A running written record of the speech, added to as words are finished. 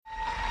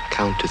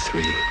count to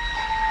 3.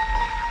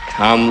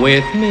 Come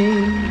with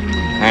me,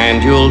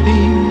 and you'll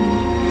be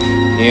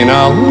in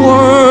a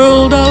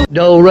world of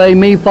Do, re,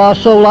 mi, fa,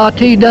 sol, la,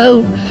 ti,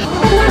 do.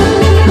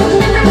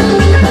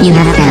 You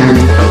have found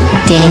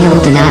Daniel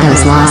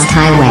Donato's Lost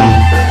Highway.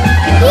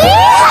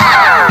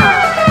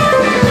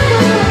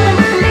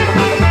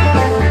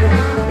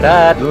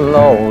 That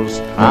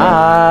lost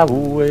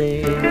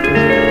highway.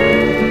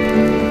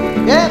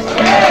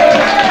 Yes.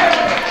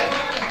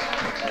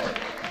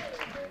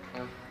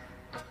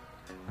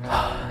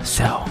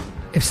 So,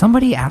 if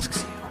somebody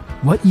asks you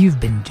what you've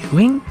been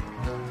doing,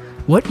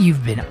 what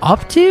you've been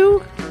up to,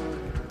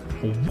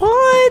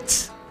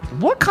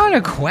 what kind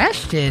of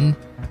question?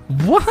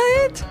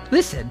 What?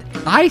 Listen,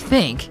 I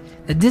think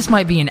that this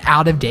might be an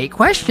out-of-date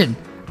question.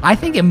 I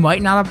think it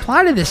might not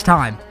apply to this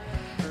time.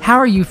 How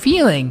are you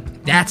feeling?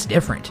 That's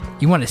different.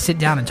 You want to sit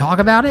down and talk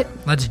about it?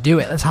 Let's do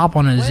it. Let's hop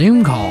on a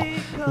Zoom call.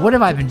 What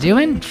have I been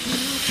doing?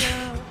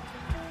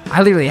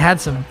 I literally had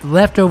some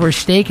leftover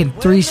steak and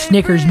 3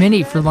 Snickers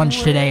mini for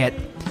lunch today at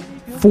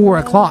 4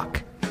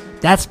 o'clock.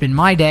 That's been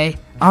my day.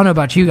 I don't know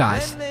about you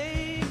guys.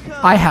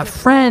 I have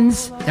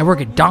friends that work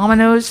at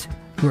Domino's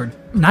who are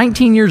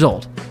 19 years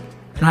old.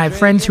 And I have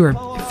friends who are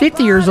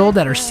 50 years old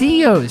that are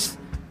CEOs.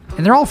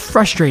 And they're all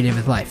frustrated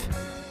with life.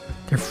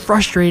 They're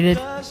frustrated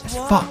as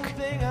fuck.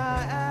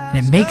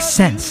 And it makes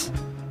sense.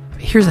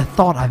 But here's a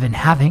thought I've been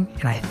having,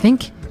 and I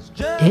think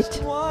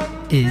it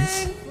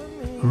is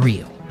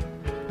real.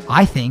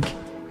 I think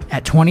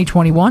at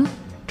 2021,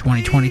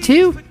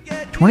 2022,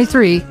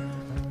 23,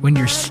 when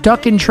you're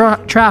stuck in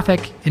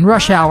traffic in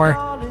rush hour,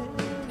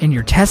 in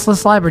your Tesla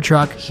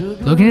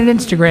Cybertruck, looking at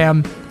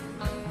Instagram,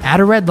 at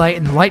a red light,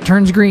 and the light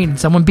turns green, and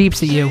someone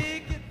beeps at you,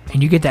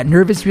 and you get that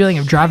nervous feeling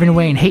of driving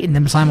away and hating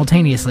them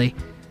simultaneously,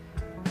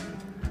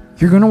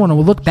 you're going to want to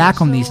look back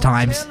on these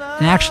times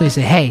and actually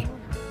say, hey,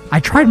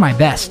 I tried my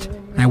best,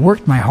 and I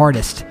worked my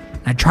hardest,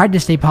 and I tried to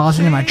stay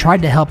positive, and I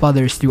tried to help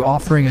others through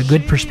offering a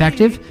good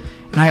perspective,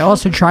 and I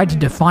also tried to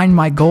define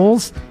my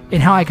goals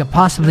and how I could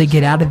possibly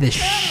get out of this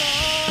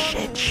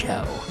shit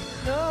show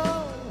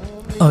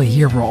of a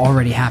year we're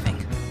already having.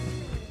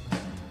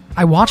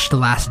 I watched The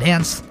Last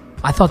Dance.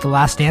 I thought The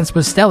Last Dance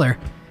was stellar,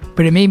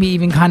 but it made me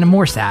even kind of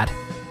more sad.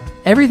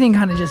 Everything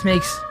kind of just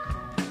makes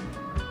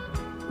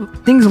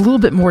things a little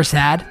bit more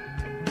sad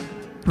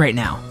right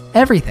now.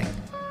 Everything.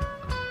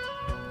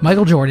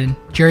 Michael Jordan,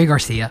 Jerry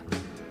Garcia,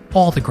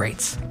 all the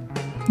greats.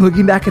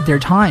 Looking back at their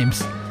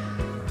times,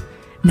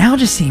 now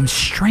just seems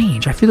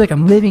strange. I feel like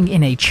I'm living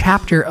in a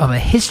chapter of a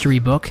history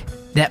book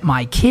that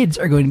my kids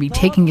are going to be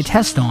taking a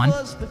test on,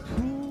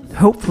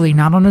 hopefully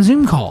not on a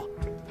Zoom call.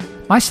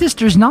 My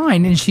sister's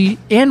 9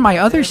 and my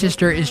other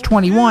sister is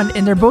 21,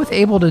 and they're both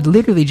able to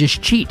literally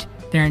just cheat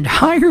their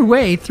entire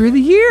way through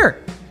the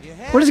year.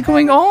 What is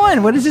going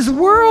on? What is this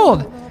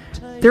world?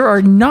 There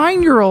are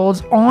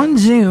 9-year-olds on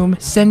Zoom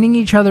sending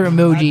each other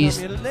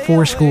emojis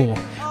for school.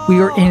 We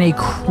are in a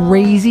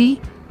crazy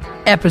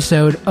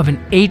episode of an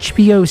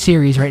HBO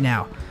series right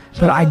now.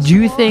 But I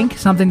do think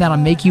something that'll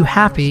make you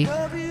happy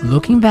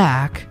looking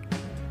back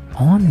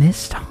on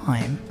this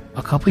time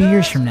a couple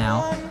years from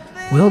now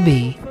will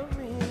be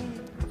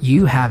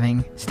you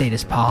having stayed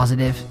as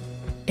positive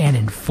and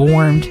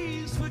informed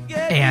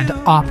and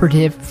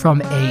operative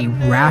from a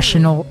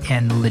rational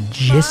and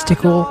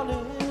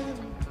logistical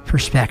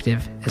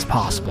perspective as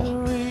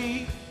possible.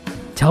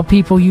 Tell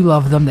people you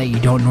love them that you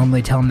don't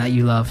normally tell them that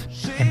you love,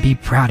 and be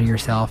proud of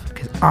yourself,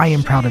 because I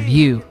am proud of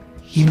you.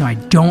 Even though I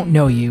don't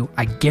know you,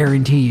 I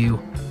guarantee you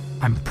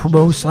I'm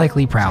most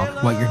likely proud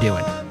of what you're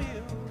doing.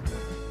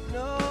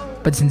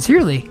 But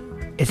sincerely,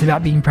 it's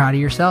about being proud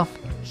of yourself.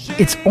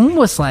 It's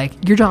almost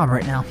like your job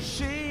right now.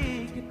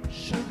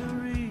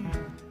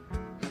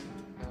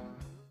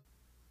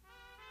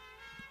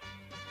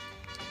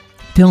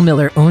 Bill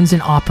Miller owns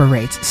and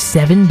operates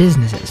 7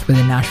 businesses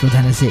within Nashville,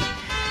 Tennessee.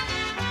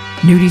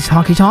 Nudies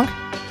Honky Tonk,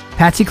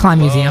 Patsy Cline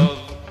Museum,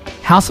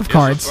 House of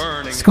Cards,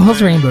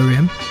 Skull's Rainbow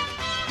Room,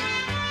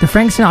 the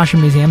Frank Sinatra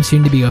Museum,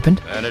 soon to be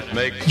opened,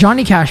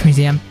 Johnny Cash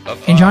Museum,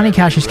 and Johnny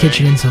Cash's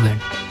Kitchen and Saloon.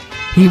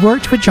 He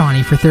worked with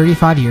Johnny for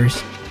 35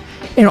 years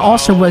and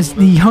also was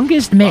the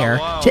youngest mayor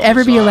to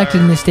ever be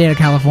elected in the state of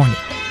California.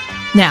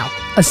 Now,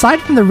 aside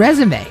from the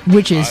resume,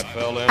 which is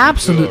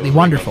absolutely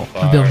wonderful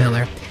of Bill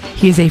Miller,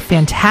 he is a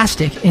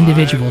fantastic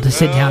individual to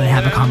sit down and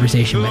have a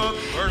conversation with.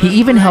 He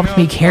even helped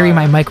me carry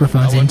my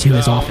microphones into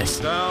his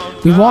office.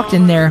 We walked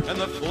in there,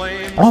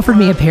 offered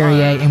me a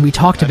Perrier, and we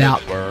talked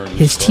about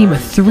his team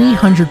of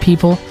 300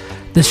 people,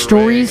 the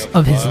stories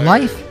of his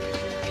life,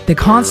 the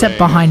concept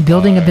behind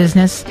building a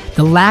business,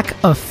 the lack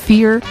of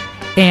fear,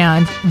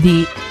 and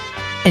the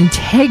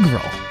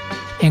integral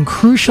and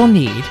crucial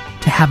need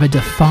to have a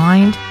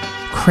defined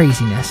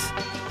craziness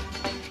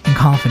and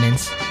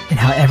confidence in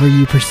however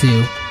you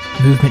pursue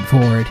movement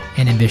forward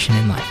and ambition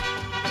in life.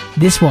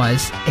 This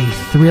was a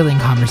thrilling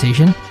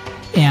conversation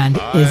and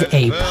is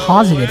a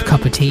positive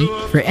cup of tea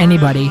for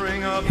anybody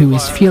who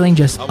is feeling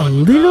just a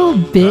little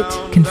bit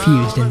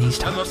confused in these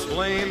times.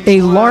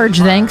 A large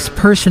thanks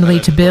personally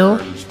to Bill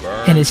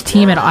and his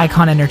team at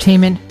Icon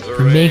Entertainment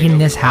for making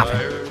this happen.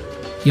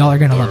 Y'all are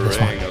gonna love this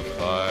one. Ring of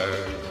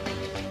fire,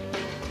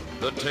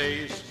 the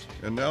taste.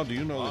 And now, do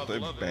you know that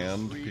they've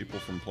banned people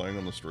from playing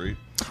on the street?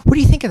 What do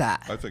you think of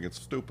that? I think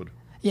it's stupid.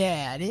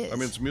 Yeah, it is. I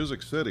mean, it's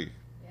Music City,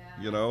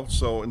 you know.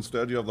 So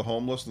instead, you have the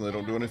homeless, and they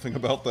don't do anything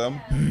about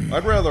them.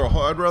 I'd rather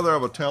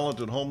have a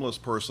talented homeless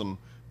person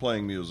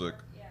playing music.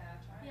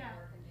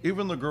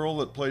 Even the girl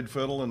that played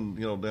fiddle and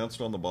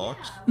danced on the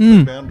box,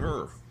 they banned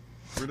her.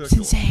 Ridiculous.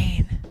 It's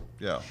insane.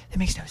 Yeah, It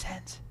makes no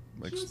sense.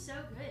 She was so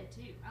good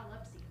too. I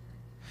love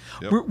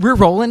seeing her. Yep. We're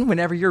rolling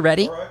whenever you're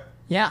ready. All right.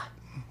 Yeah,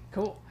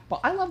 cool. But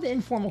I love the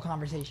informal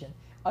conversation.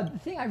 The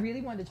thing I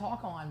really wanted to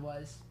talk on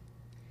was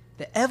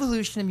the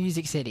evolution of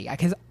Music City,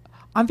 because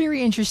I'm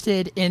very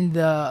interested in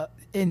the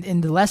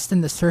less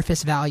than the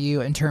surface value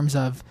in terms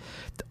of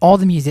all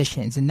the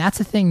musicians, and that's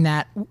the thing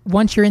that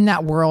once you're in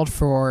that world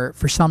for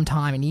some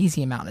time, an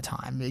easy amount of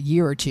time, a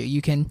year or two,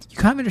 you kind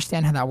of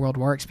understand how that world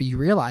works, but you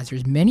realize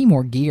there's many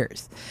more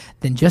gears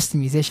than just the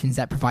musicians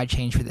that provide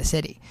change for the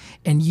city.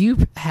 And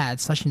you've had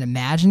such an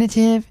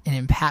imaginative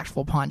and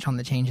impactful punch on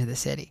the change of the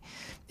city.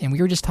 And we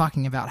were just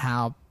talking about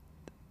how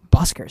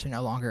buskers are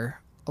no longer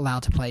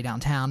allowed to play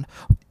downtown.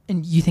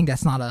 And you think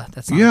that's not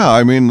Yeah,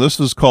 I mean, this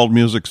is called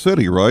Music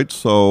City, right?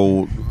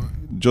 So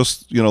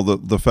just,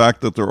 the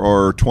fact that there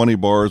are 20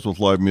 bars with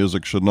live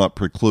music should not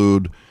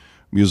preclude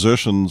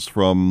musicians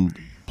from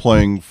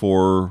playing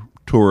for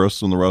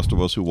tourists and the rest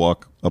of us who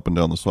walk up and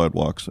down the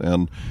sidewalks.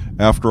 And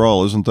after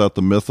all, isn't that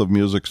the myth of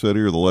Music City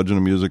or the legend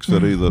of Music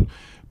City, that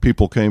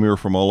people came here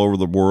from all over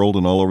the world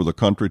and all over the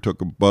country, took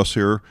a bus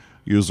here,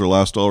 used their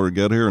last dollar to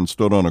get here, and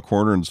stood on a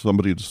corner and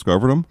somebody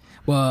discovered them?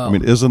 Well, I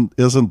mean, isn't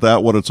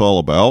that what it's all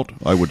about,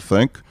 I would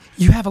think?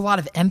 You have a lot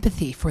of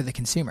empathy for the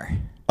consumer.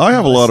 I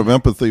have a lot of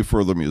empathy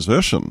for the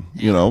musician.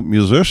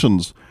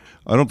 Musicians,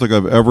 I don't think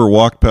I've ever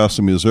walked past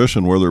a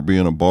musician, whether it be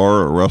in a bar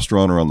or a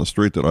restaurant or on the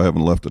street, that I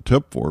haven't left a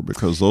tip for,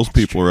 because those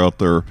people are out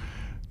there,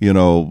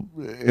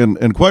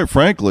 and quite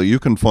frankly, you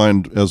can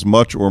find as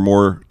much or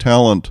more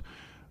talent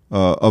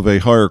of a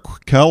higher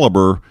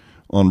caliber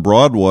on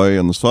Broadway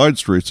and the side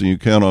streets than you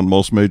can on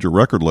most major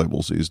record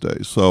labels these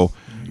days. So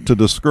to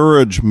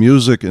discourage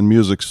music in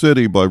Music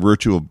City by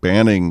virtue of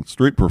banning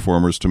street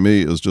performers, to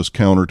me, is just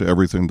counter to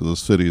everything that the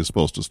city is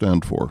supposed to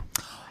stand for.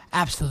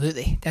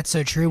 Absolutely. That's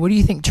so true. What do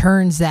you think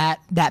turns that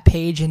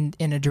page in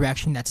a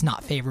direction that's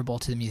not favorable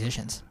to the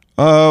musicians?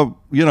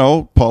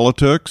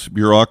 Politics,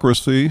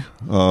 bureaucracy.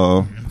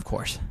 Of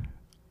course.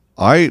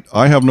 I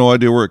have no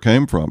idea where it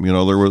came from.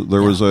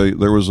 There was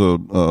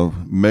a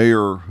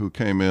mayor who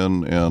came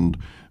in and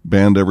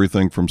banned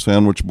everything from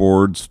sandwich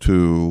boards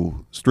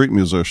to street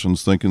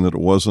musicians, thinking that it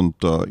wasn't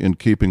in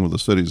keeping with the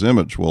city's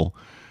image. Well,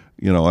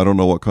 I don't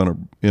know what kind of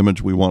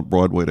image we want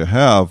Broadway to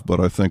have, but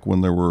I think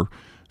when there were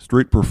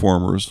street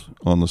performers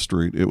on the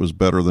street, it was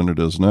better than it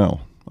is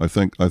now. I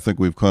think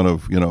we've kind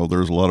of,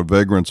 there's a lot of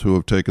vagrants who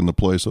have taken the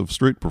place of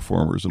street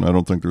performers, and I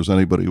don't think there's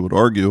anybody who would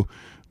argue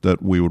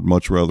that we would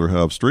much rather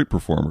have street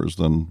performers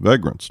than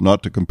vagrants.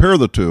 Not to compare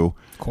the two,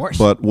 of course,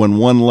 but when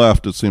one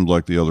left, it seemed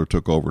like the other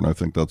took over, and I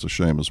think that's a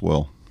shame as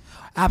well.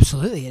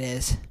 Absolutely it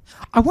is.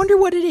 I wonder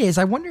what it is.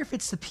 I wonder if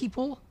it's the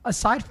people,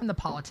 aside from the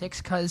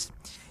politics, because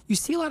you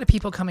see a lot of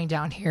people coming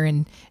down here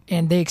and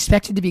they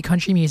expect it to be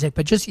country music,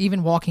 but just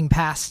even walking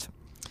past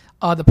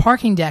the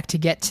parking deck to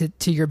get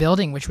to your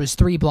building, which was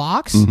 3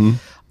 blocks,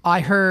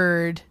 I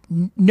heard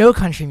no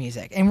country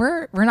music. And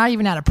we're not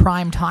even at a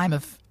prime time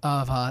of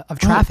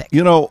traffic.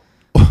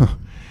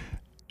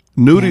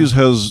 Nudies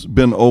has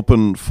been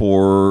open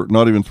for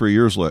not even 3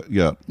 years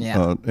yet.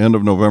 Yeah. End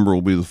of November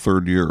will be the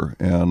 3rd year.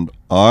 And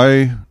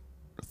I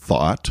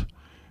thought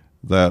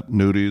that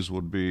Nudies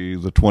would be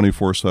the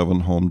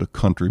 24/7 home to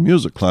country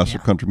music,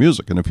 classic country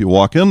music. And if you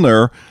walk in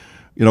there,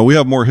 we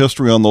have more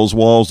history on those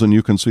walls than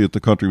you can see at the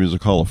Country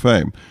Music Hall of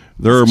Fame.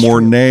 There are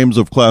more names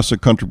of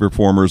classic country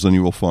performers than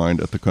you will find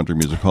at the Country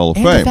Music Hall of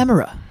Fame.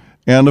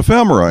 And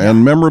ephemera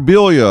and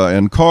memorabilia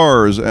and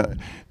cars.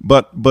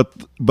 But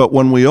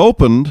when we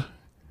opened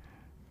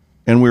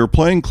and we were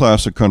playing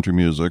classic country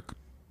music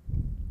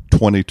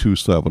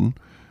 24/7,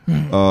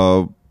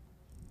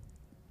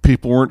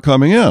 people weren't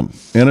coming in.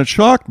 And it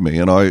shocked me.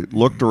 And I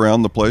looked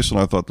around the place and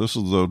I thought, this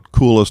is the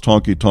coolest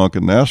honky-tonk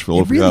in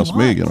Nashville, if you ask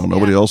me.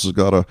 Nobody else has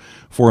got a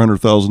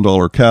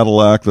 $400,000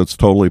 Cadillac that's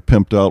totally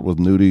pimped out with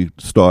nudie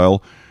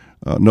style.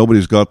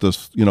 Nobody's got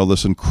this,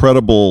 this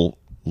incredible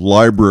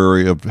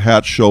library of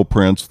hat show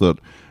prints that,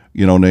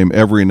 name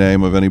every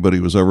name of anybody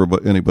who's ever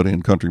anybody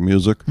in country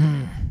music.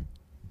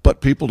 But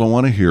people don't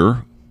want to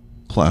hear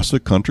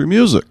classic country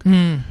music.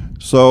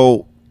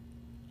 So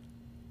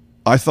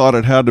I thought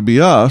it had to be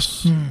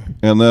us.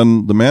 And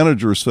then the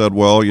manager said,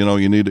 well,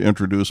 you need to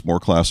introduce more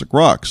classic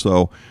rock.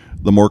 So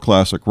the more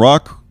classic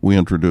rock we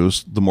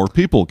introduced, the more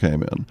people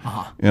came in.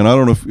 And I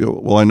don't know if,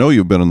 I know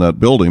you've been in that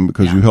building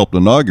because you helped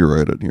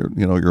inaugurate it.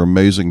 Your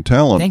amazing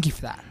talent. Thank you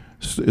for that.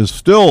 Is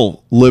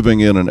still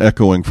living in and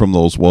echoing from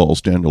those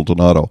walls, Daniel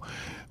Donato.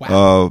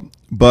 Wow.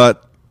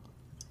 But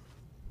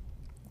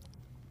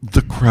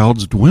the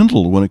crowds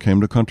dwindled when it came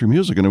to country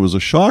music, and it was a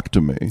shock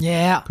to me.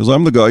 Yeah. Because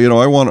I'm the guy,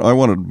 I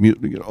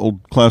wanted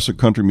old classic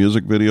country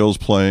music videos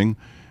playing,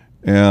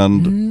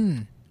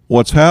 And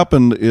what's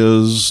happened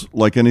is,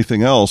 like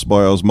anything else,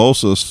 by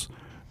osmosis,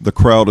 the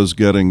crowd is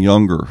getting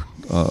younger.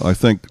 I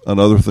think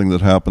another thing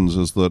that happens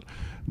is that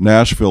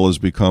Nashville has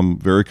become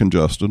very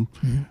congested.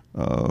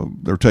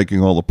 They're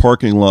taking all the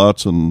parking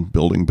lots and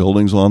building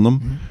buildings on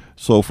them.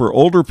 So for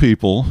older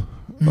people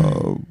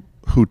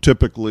who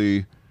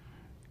typically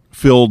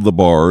filled the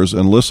bars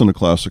and listen to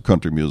classic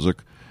country music,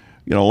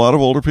 a lot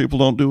of older people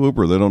don't do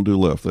Uber, they don't do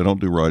Lyft, they don't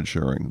do ride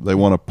sharing. They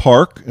want to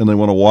park and they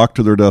want to walk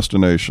to their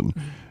destination.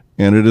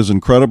 And it is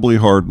incredibly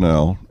hard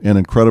now and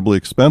incredibly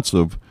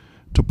expensive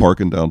to park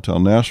in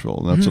downtown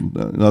Nashville. And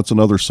that's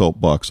another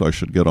soapbox I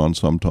should get on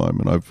sometime.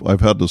 And I've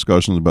had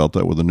discussions about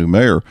that with the new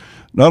mayor,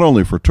 not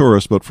only for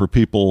tourists, but for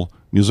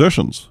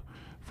musicians,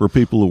 for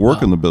people who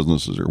work in the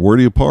businesses here. Where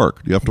do you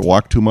park? Do you have to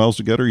walk 2 miles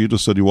to get here? You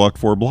just said you walked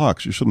 4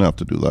 blocks. You shouldn't have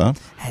to do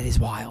that. That is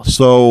wild.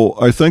 So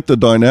I think the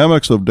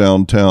dynamics of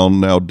downtown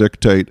now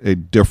dictate a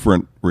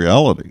different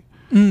reality.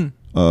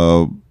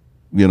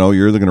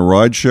 You're either going to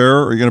ride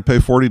share or you're going to pay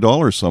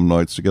 $40 some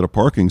nights to get a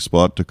parking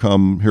spot to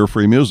come hear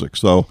free music.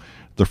 So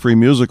the free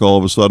music all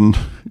of a sudden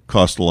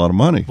costs a lot of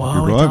money if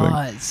you're driving.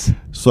 It does.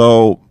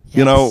 So,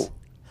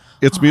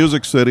 it's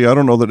Music City. I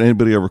don't know that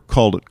anybody ever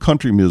called it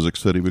Country Music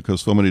City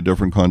because so many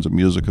different kinds of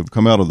music have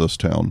come out of this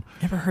town.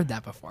 Never heard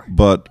that before.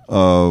 But,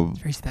 it's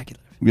very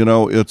speculative.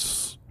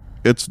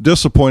 It's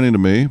disappointing to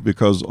me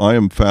because I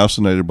am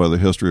fascinated by the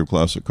history of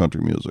classic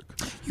country music.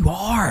 You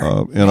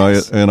are.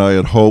 I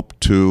had hoped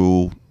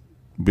to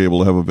be able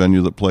to have a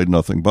venue that played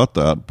nothing but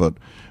that, but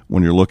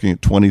when you're looking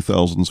at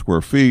 20,000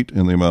 square feet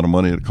and the amount of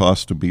money it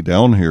costs to be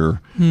down here,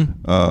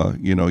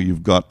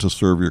 you've got to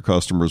serve your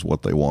customers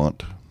what they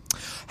want.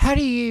 How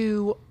do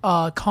you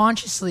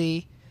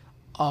consciously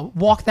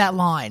walk that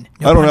line?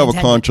 I don't have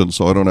a conscience,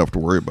 so I don't have to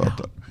worry about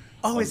that.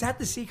 Oh, is that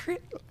the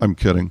secret? I'm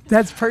kidding.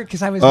 That's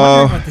because I was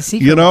wondering what the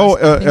secret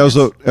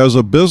was. As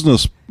a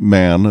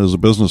businessman, as a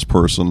business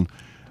person,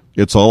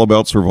 it's all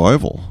about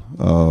survival.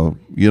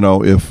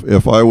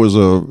 If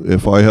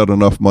I had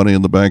enough money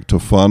in the bank to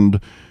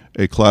fund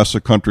a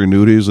classic country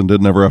nudies and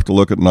didn't ever have to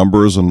look at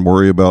numbers and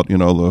worry about the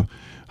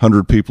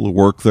 100 people who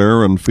work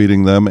there and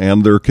feeding them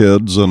and their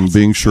kids and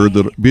being sure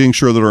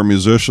that our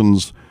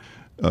musicians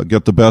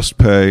get the best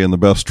pay and the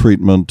best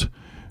treatment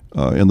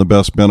and the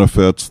best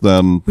benefits,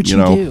 then Which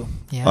you do.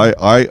 Yeah.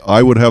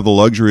 I would have the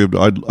luxury of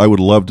I would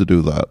love to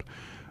do that.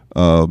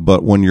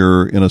 But when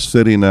you're in a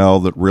city now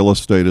that real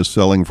estate is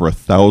selling for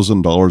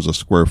 $1,000 a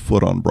square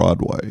foot on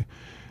Broadway,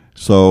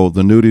 so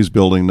the Nudies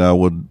building now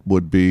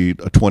would be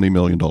a $20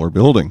 million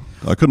building.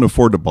 I couldn't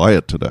afford to buy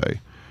it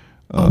today.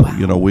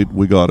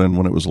 We got in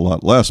when it was a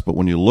lot less. But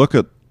when you look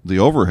at the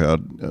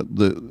overhead,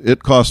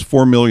 it costs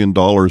 $4 million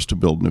to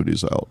build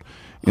Nudies out,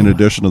 in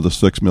addition to the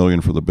 $6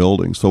 million for the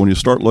building. So when you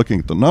start looking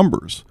at the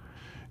numbers,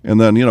 and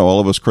then,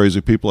 all of us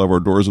crazy people have our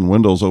doors and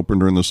windows open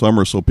during the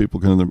summer so people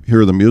can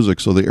hear the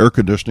music. So the air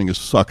conditioning is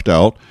sucked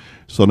out.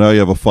 So now you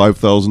have a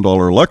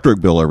 $5,000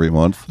 electric bill every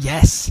month.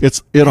 Yes.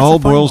 It all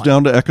boils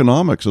down to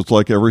economics. It's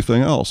like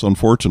everything else,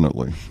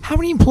 unfortunately. How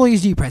many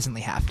employees do you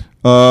presently have?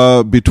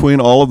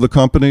 Between all of the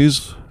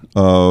companies,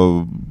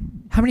 how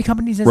many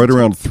companies is right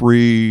around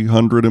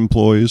 300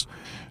 employees.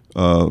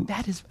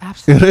 That is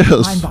absolutely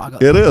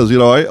mind-boggling. It is.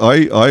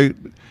 I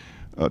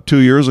 2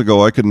 years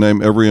ago, I could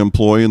name every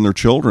employee and their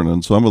children,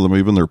 and some of them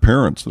even their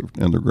parents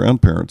and their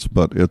grandparents.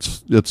 But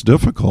it's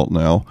difficult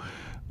now.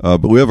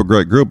 But we have a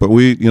great group. But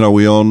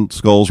we own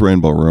Skulls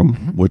Rainbow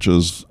Room, which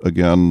is,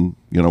 again,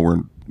 we're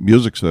in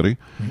Music City,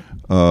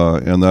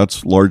 and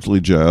that's largely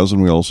jazz.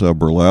 And we also have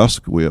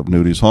burlesque. We have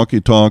Nudies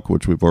Honky Tonk,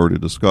 which we've already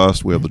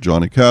discussed. We have the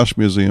Johnny Cash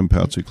Museum,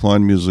 Patsy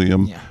Cline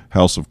Museum,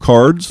 House of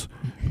Cards,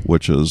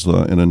 which is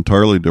an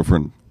entirely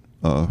different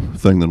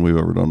thing than we've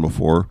ever done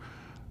before,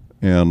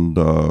 and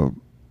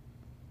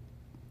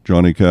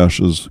Johnny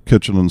Cash's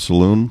Kitchen and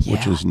Saloon,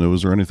 which is new.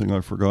 Is there anything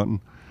I've forgotten?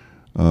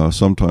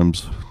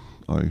 Sometimes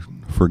I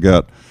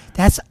forget.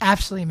 That's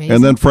absolutely amazing.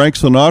 And then Frank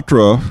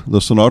Sinatra, the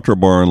Sinatra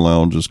Bar and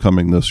Lounge is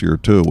coming this year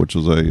too, which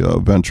is a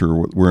venture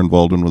we're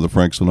involved in with the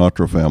Frank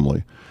Sinatra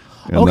family.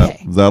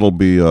 And that'll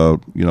be a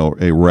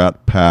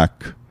Rat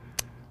Pack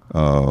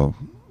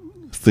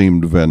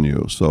themed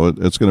venue. So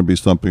it's going to be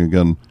something,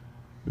 again,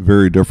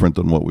 very different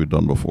than what we've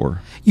done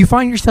before. You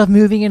find yourself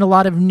moving in a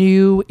lot of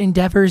new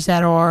endeavors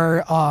that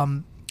are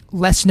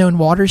less known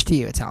waters to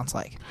you, it sounds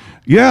like.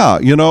 Yeah,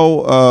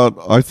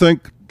 I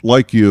think,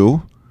 like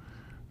you,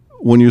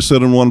 when you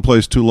sit in one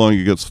place too long,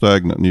 you get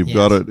stagnant, and you've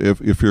got to.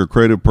 If you're a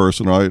creative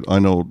person, I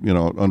know,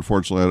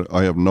 unfortunately,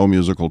 I have no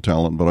musical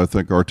talent, but I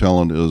think our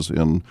talent is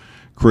in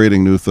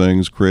creating new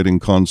things, creating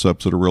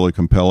concepts that are really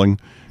compelling.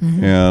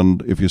 Mm-hmm.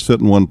 And if you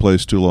sit in one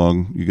place too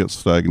long, you get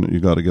stagnant. You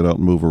got to get out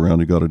and move around.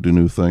 You got to do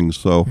new things.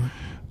 So,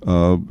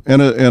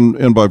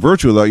 and by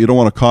virtue of that, you don't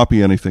want to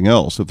copy anything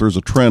else. If there's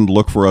a trend,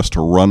 look for us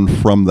to run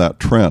from that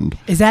trend.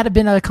 Has that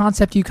been a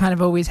concept you kind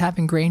of always have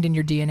ingrained in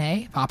your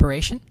DNA of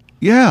operation?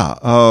 Yeah.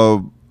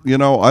 I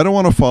don't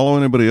want to follow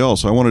anybody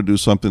else. I want to do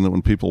something that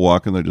when people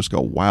walk in, they just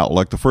go, wow.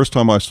 Like the first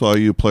time I saw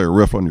you play a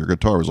riff on your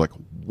guitar, I was like,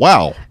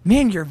 wow,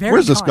 Man, you're very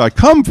where's this guy kind.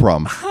 come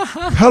from?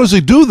 How does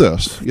he do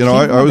this? You know,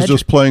 I was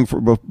just playing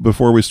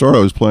before we started.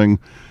 I was playing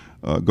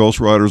Ghost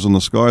Riders in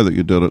the Sky that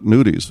you did at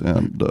Nudies,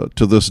 and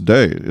to this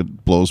day,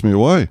 it blows me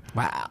away.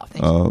 Wow.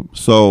 Thank you.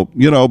 So,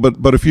 you know,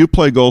 but if you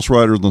play Ghost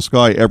Riders in the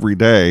Sky every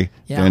day,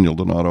 Yeah. Daniel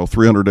Donato,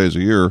 300 days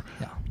a year,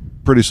 Yeah.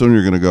 pretty soon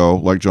you're going to go,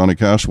 like Johnny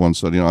Cash once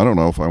said, you know, I don't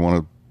know if I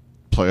want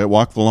to play it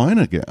Walk the Line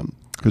again,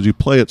 because you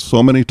play it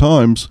so many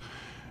times,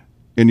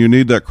 and you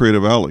need that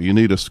creative outlet. You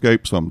need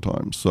escape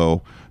sometimes.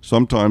 So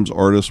sometimes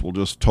artists will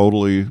just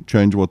totally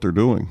change what they're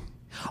doing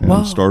and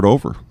Whoa. start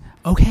over.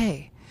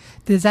 Okay.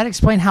 Does that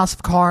explain House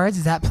of Cards?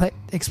 Does that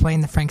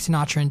explain the Frank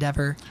Sinatra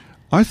endeavor?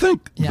 I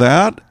think Yeah.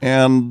 that,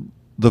 and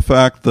the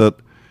fact that,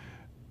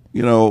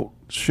 you know,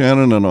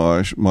 Shannon and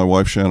I, my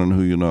wife Shannon,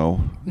 who you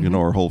know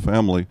our whole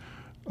family,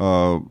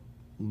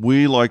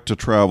 we like to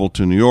travel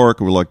to New York,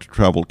 we like to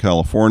travel to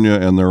California,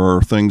 and there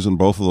are things in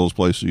both of those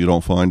places you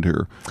don't find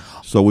here.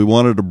 So we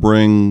wanted to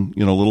bring,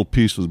 you know, little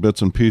pieces,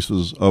 bits and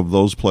pieces of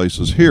those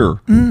places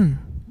here.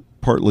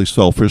 Partly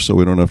selfish, so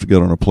we don't have to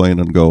get on a plane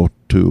and go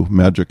to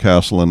Magic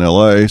Castle in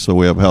L.A., so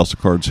we have House of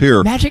Cards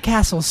here. Magic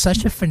Castle is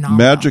such a phenomenon.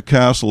 Magic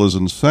Castle is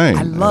insane.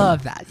 I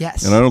love that,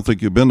 yes. And I don't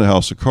think you've been to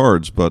House of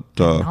Cards, but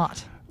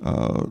Not.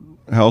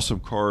 House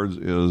of Cards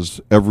is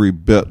every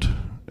bit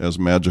as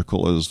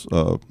magical as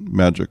the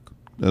Magic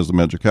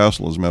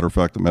Castle. As a matter of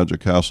fact, the Magic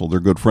Castle, they're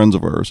good friends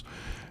of ours.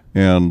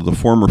 And the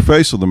former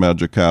face of the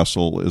Magic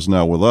Castle is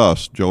now with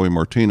us, Joey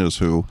Martinez,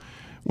 who,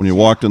 when you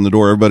walked in the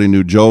door, everybody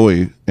knew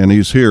Joey, and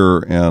he's here.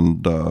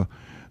 And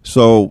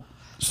so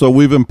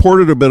we've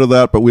imported a bit of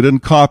that, but we didn't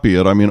copy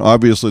it. I mean,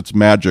 obviously it's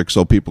magic,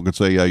 so people could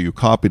say, yeah, you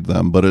copied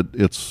them, but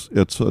it's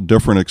a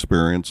different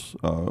experience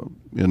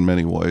in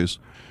many ways.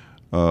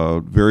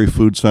 Very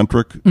food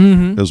centric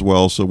as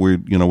well. So we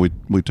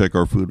take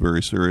our food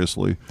very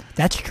seriously.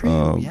 That's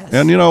true. Yes.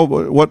 And you know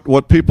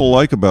what people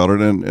like about it,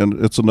 and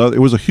it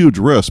was a huge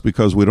risk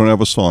because we don't have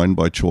a sign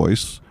by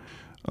choice.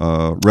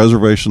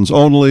 Reservations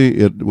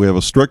only. We have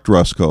a strict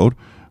dress code.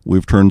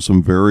 We've turned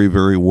some very,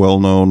 very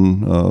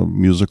well-known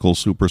musical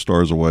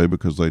superstars away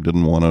because they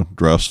didn't want to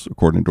dress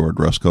according to our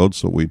dress code,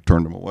 so we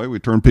turned them away. We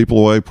turn people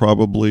away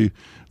probably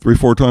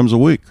 3-4 times a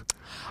week.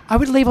 I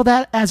would label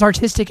that as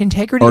artistic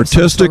integrity.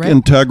 Artistic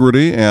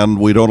integrity, and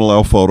we don't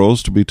allow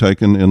photos to be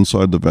taken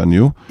inside the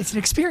venue. It's an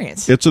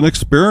experience. It's an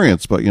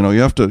experience, but you know,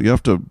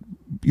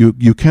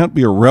 you can't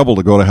be a rebel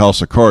to go to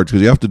House of Cards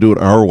because you have to do it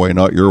our way,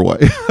 not your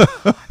way.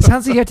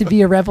 Sounds like you have to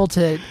be a rebel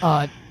to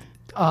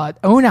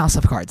own House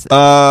of Cards.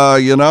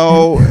 You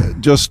know,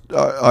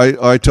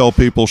 I tell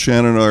people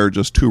Shannon and I are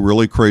just two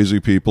really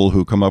crazy people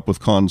who come up with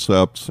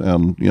concepts,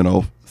 and you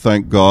know,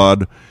 thank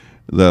God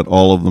that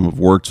all of them have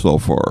worked so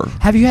far.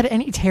 Have you had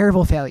any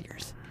terrible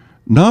failures?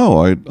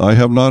 No, I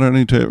have not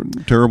any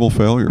terrible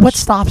failures. What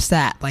stops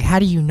that? Like, how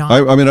do you not?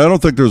 I mean, I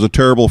don't think there's a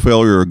terrible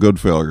failure or a good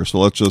failure. So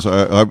let's just,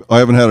 I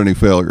haven't had any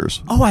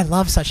failures. Oh, I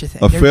love such a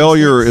thing. A They're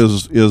failure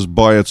just things. is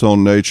by its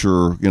own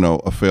nature, you know,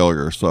 a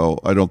failure. So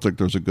I don't think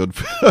there's a good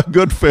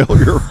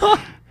failure.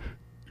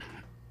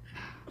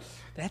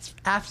 That's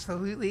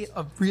absolutely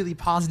a really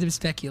positive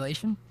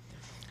speculation.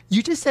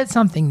 You just said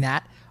something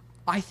that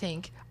I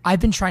think I've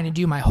been trying to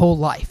do my whole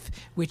life,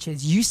 which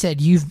is you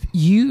said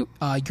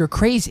you're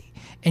crazy,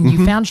 and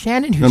you found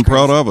Shannon who's And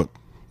proud crazy. of it.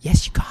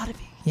 Yes, you gotta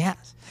be.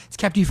 Yes, it's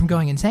kept you from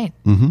going insane.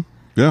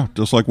 Yeah,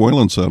 just like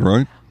Waylon said,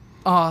 right?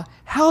 How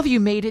have you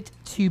made it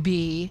to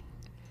be?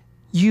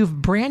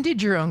 You've branded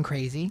your own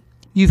crazy.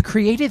 You've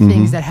created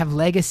things that have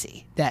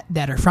legacy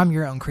that are from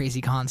your own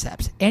crazy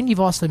concepts, and you've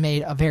also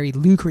made a very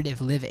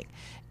lucrative living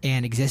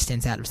and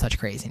existence out of such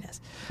craziness.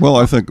 Well,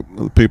 I think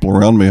the people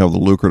around me have the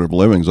lucrative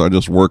livings. I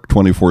just work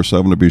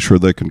 24/7 to be sure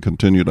they can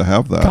continue to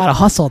have that. Gotta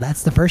hustle.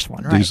 That's the first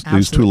one, right? These two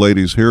Absolutely.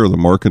 ladies here, the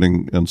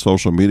marketing and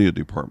social media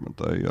department,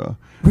 they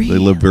Really?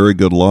 live very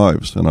good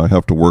lives, and I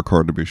have to work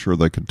hard to be sure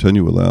they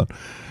continue with that.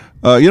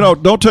 You know,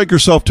 don't take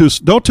yourself too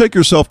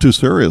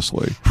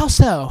seriously. How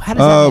so? How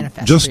does that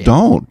manifest? Just for you?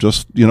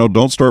 don't.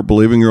 Don't start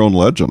believing your own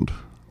legend.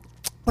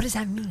 What does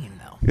that mean, though?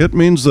 It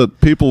means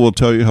that people will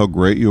tell you how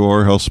great you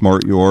are, how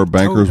smart you are.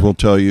 Bankers Totally. will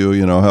tell you,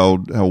 you know,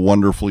 how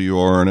wonderful you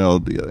are,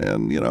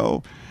 and you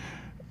know,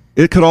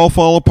 it could all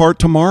fall apart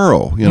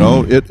tomorrow. You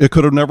know, it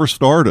could have never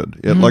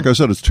started. Like I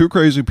said, it's two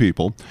crazy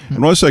people.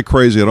 And when I say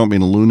crazy, I don't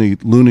mean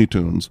Looney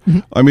Tunes.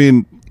 I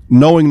mean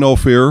knowing no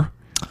fear,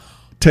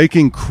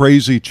 taking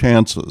crazy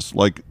chances,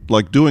 like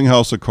doing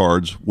House of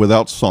Cards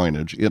without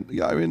signage.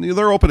 I mean,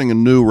 they're opening a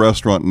new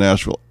restaurant in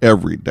Nashville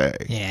every day.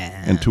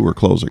 Yeah. And 2 are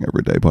closing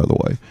every day, by the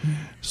way.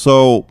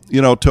 So,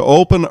 you know, to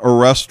open a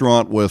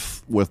restaurant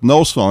with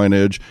no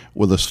signage,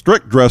 with a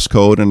strict dress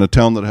code in a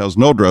town that has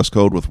no dress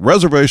code, with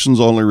reservations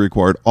only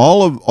required,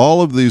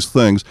 all of these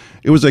things,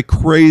 it was a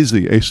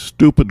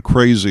stupid,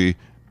 crazy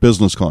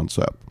business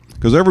concept.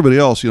 Because everybody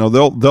else, you know,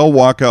 they'll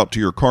walk out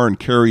to your car and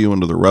carry you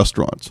into the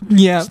restaurants.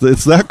 Yeah.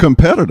 It's that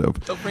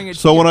competitive. They'll bring it to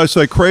So you. when I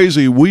say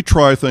crazy, we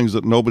try things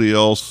that nobody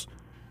else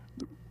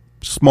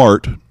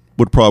smart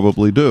would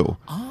probably do.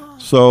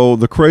 So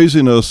the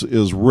craziness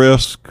is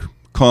risk,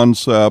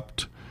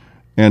 concept,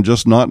 and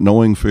just not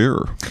knowing fear.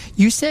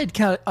 You said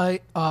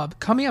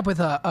coming up with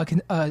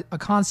a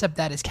concept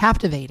that is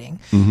captivating.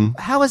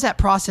 How has that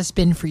process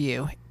been for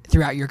you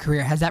throughout your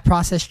career? Has that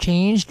process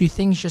changed? Do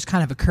things just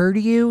kind of occur to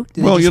you?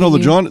 Well,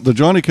 the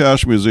Johnny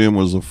Cash Museum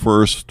was the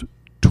first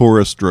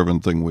tourist-driven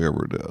thing we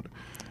ever did.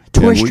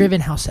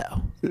 Tourist-driven, how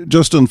so?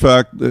 Just in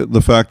fact,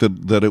 the fact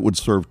that it would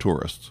serve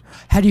tourists.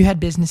 Had you had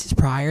businesses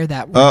prior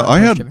that were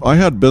I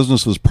had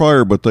businesses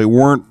prior, but they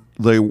weren't.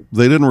 They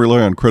didn't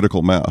rely on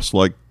critical mass.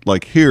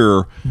 Like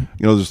here,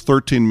 there's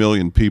 13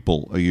 million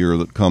people a year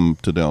that come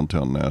to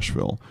downtown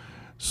Nashville.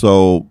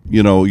 So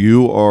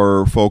you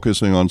are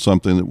focusing on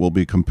something that will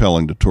be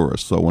compelling to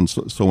tourists. So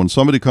when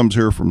somebody comes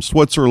here from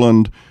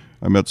Switzerland,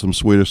 I met some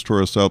Swedish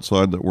tourists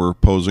outside that were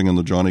posing in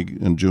the Johnny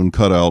and June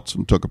cutouts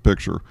and took a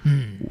picture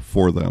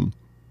for them.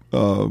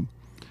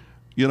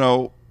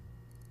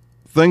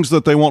 Things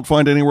that they won't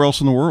find anywhere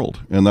else in the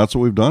world, and that's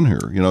what we've done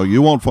here.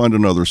 You won't find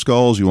another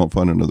Skulls, you won't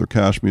find another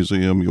Cash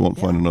Museum, you won't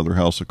find another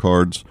House of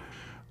Cards.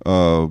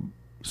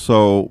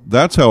 So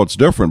that's how it's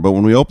different. But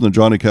when we opened the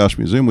Johnny Cash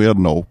Museum, we had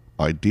no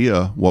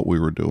idea what we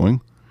were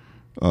doing.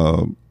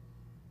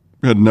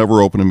 We had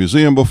never opened a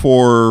museum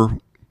before.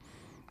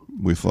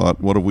 We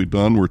thought, what have we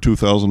done? We're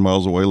 2,000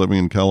 miles away living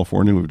in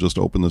California. We've just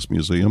opened this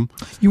museum.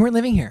 You weren't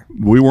living here.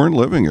 We weren't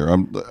living here.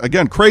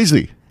 Again,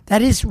 crazy.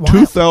 That is wild.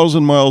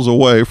 2,000 miles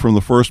away from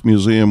the first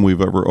museum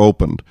we've ever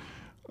opened,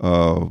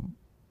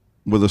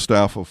 with a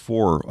staff of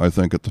 4, I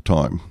think, at the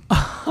time.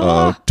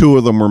 2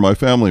 of them were my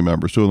family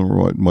members. 2 of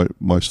them were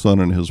my son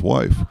and his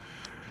wife.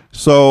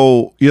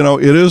 So,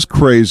 it is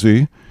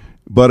crazy.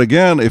 But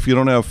again, if you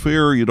don't have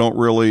fear, you don't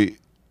really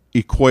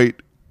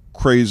equate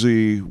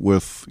crazy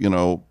with,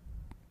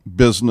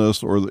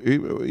 business or,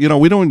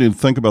 we don't even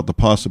think about the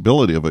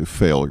possibility of a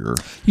failure.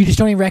 You just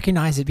don't even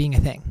recognize it being a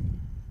thing.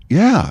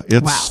 Yeah,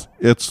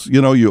 it's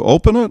you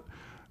open it,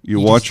 you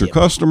watch your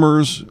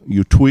customers,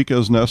 you tweak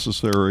as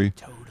necessary.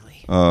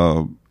 Totally.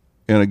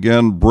 And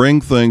again,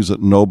 bring things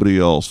that nobody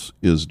else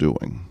is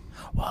doing.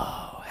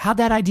 Whoa. How'd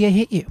that idea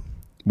hit you?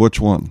 Which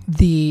one?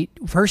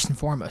 First and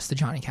foremost, the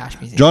Johnny Cash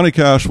Museum. Johnny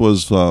Cash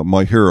was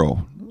my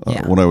hero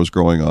when I was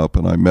growing up,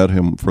 and I met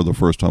him for the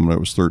first time when I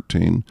was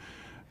 13.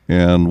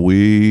 And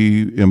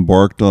we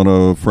embarked on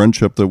a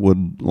friendship that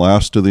would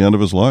last to the end of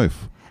his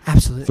life.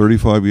 Absolutely.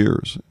 35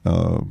 years.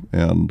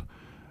 And,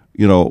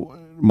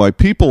 my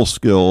people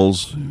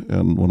skills,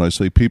 and when I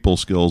say people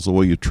skills, the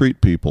way you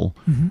treat people,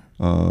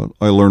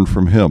 I learned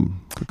from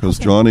him. Because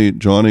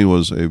Johnny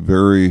was a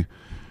very,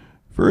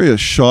 very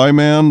shy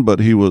man, but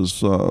he was,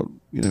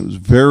 he was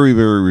very,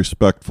 very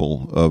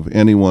respectful of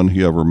anyone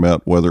he ever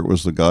met, whether it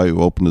was the guy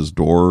who opened his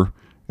door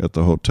at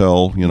the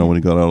hotel, when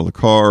he got out of the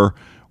car,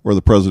 or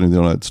the President of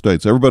the United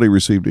States. Everybody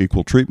received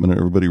equal treatment, and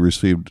everybody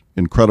received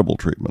incredible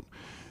treatment.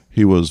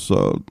 He was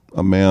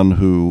a man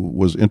who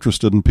was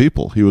interested in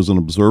people. He was an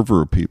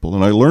observer of people,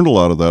 and I learned a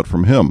lot of that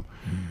from him.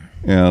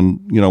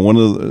 And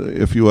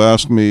if you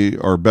ask me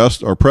our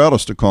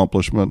proudest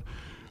accomplishment,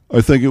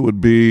 I think it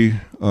would be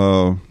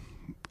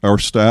our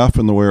staff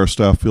and the way our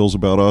staff feels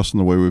about us and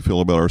the way we feel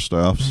about our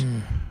staffs.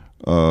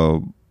 I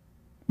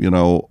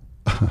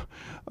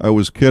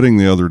was kidding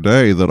the other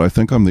day that I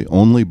think I'm the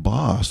only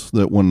boss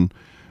that when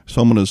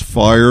someone is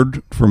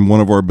fired from one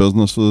of our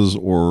businesses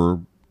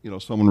or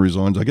someone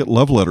resigns, I get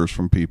love letters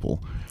from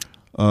people.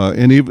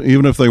 And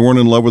even if they weren't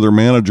in love with their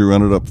manager who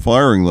ended up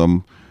firing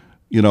them,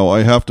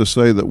 I have to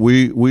say that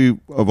we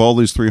of all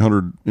these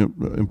 300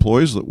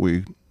 employees that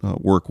we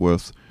work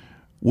with,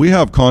 we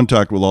have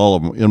contact with all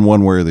of them in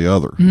one way or the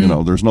other.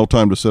 There's no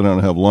time to sit down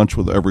and have lunch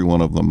with every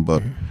one of them,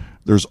 but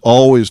there's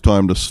always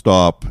time to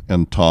stop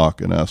and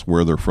talk and ask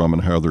where they're from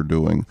and how they're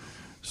doing.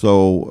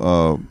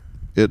 So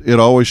it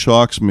always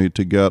shocks me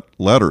to get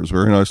letters,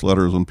 very nice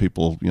letters, when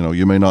people,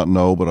 you may not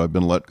know, but I've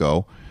been let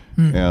go.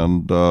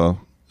 And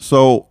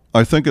so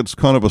I think it's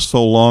kind of a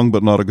so long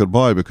but not a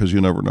goodbye, because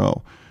you never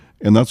know.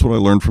 And that's what I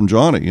learned from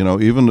Johnny.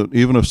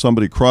 Even if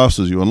somebody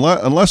crosses you,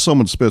 unless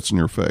someone spits in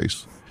your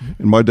face,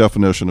 and my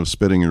definition of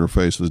spitting in your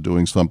face is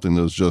doing something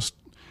that's just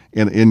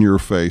an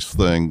in-your-face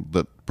thing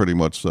that pretty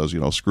much says,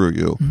 screw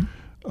you.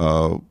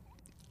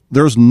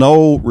 There's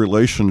no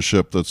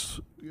relationship that's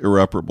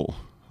irreparable.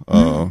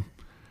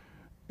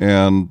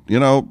 And,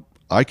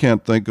 I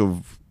can't think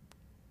of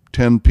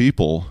 10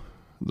 people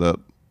that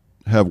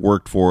have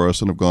worked for us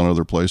and have gone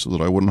other places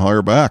that I wouldn't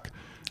hire back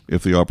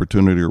if the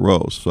opportunity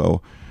arose.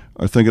 So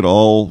I think it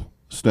all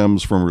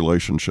stems from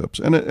relationships.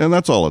 And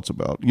that's all it's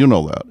about.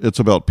 That. It's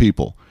about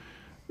people.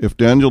 If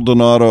Daniel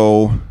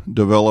Donato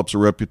develops a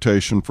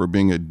reputation for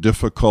being a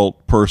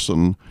difficult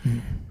person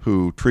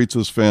who treats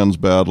his fans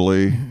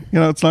badly,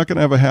 it's not going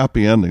to have a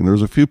happy ending.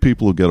 There's a few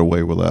people who get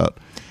away with that.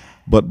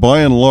 But by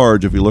and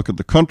large, if you look at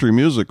the country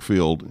music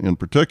field in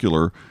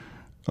particular,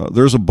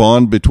 there's a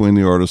bond between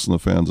the artists and the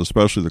fans,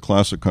 especially the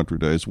classic country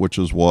days, which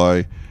is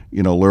why,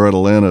 Loretta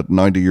Lynn at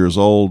 90 years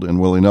old and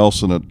Willie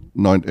Nelson at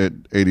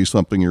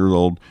 80-something years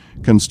old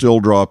can still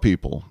draw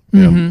people.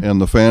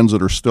 And the fans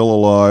that are still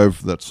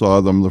alive that saw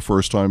them the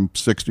first time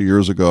 60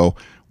 years ago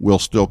will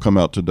still come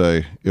out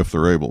today if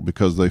they're able,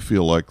 because they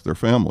feel like they're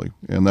family.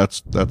 And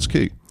that's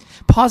key.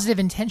 Positive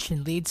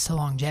intention leads to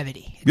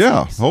longevity. it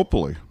Yeah, seems.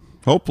 hopefully.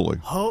 Hopefully,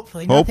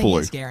 nothing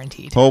Hopefully. is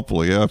guaranteed.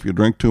 Hopefully, yeah. If you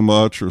drink too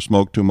much or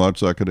smoke too much,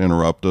 that could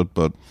interrupt it.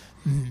 But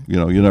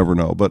you never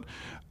know. But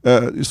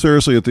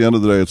seriously, at the end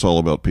of the day, it's all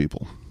about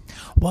people.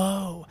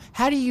 Whoa.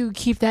 How do you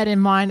keep that in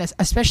mind,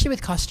 especially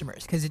with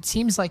customers? Because it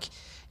seems like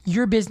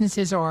your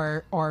businesses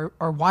are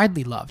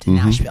widely loved in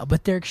Nashville,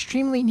 but they're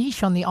extremely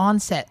niche on the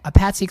onset. A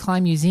Patsy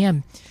Cline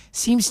Museum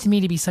seems to me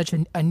to be such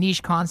a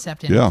niche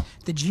concept. And Yeah.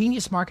 the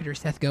genius marketer,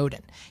 Seth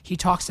Godin, he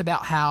talks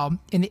about how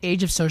in the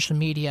age of social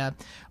media,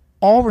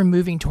 all we're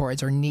moving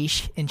towards are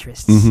niche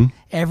interests.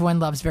 Everyone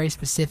loves very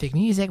specific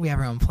music. We have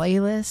our own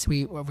playlists.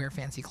 We wear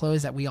fancy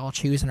clothes that we all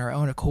choose in our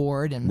own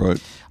accord. And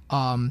Right.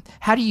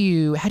 how do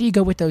you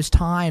go with those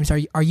times?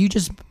 Are you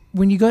just,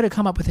 when you go to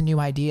come up with a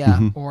new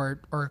idea or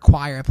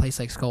acquire a place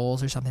like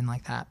Skulls or something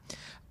like that,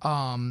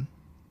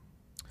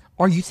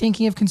 are you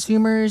thinking of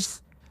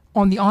consumers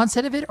on the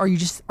onset of it? Or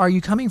are you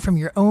coming from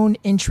your own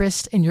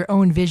interest and your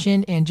own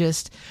vision and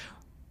just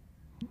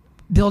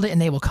build it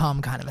and they will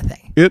come kind of a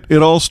thing?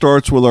 It all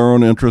starts with our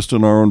own interest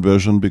and our own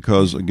vision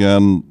because,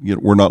 again,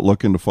 we're not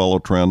looking to follow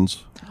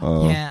trends.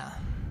 Yeah.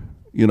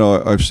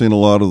 I've seen a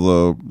lot of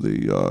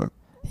the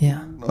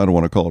Yeah. I don't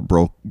want to call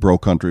it bro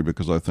country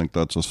because I think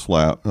that's a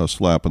slap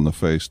in the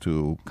face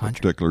to a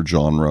particular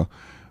genre.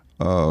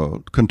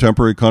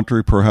 Contemporary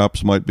country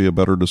perhaps might be a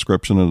better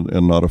description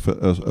and not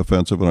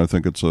offensive, and I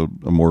think it's a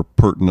more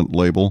pertinent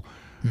label.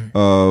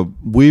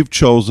 We've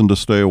chosen to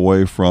stay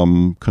away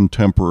from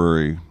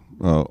contemporary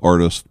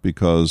artists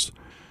because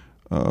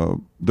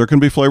there can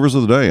be flavors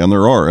of the day, and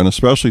there are, and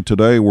especially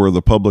today where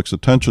the public's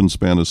attention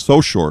span is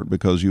so short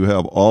because you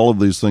have all of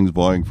these things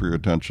vying for your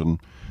attention.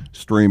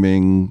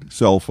 Streaming,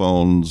 cell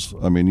phones,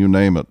 I mean, you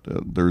name it.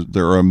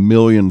 There are a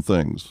million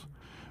things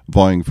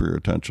vying for your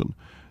attention.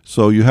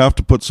 So you have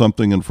to put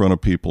something in front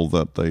of people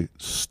that they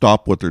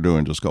stop what they're doing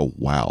and just go,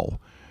 wow.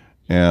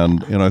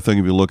 And I think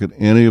if you look at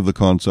any of the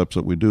concepts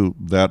that we do,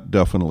 that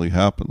definitely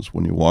happens.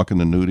 When you walk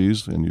into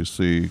Nudies and you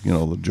see,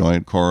 the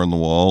giant car on the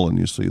wall and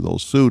you see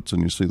those suits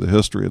and you see the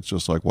history, it's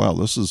just like, wow,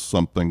 this is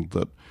something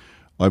that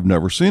I've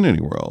never seen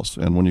anywhere else.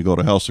 And when you go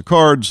to House of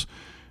Cards,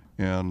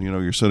 and,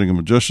 you're sitting at a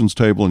magician's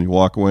table and you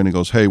walk away and he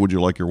goes, hey, would you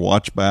like your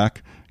watch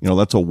back?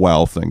 That's a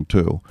wow thing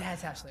too.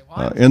 That's absolutely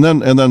wild. And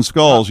then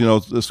Skulls,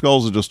 the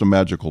Skulls is just a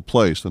magical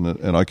place.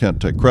 And I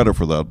can't take credit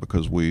for that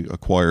because we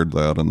acquired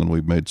that and then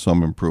we've made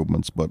some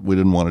improvements, but we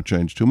didn't want to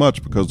change too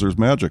much because there's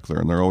magic there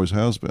and there always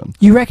has been.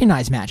 You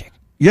recognize magic.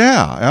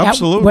 Yeah,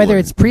 absolutely. Whether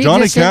it's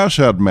Johnny Cash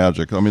had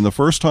magic. I mean, the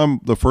first time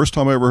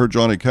I ever heard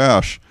Johnny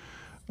Cash,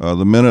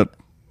 the minute,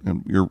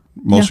 and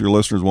most of your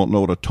listeners won't know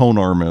what a tone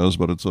arm is,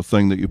 but it's a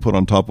thing that you put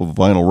on top of a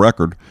vinyl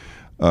record.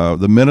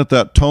 The minute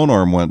that tone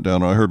arm went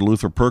down, I heard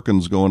Luther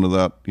Perkins go into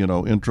that,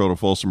 intro to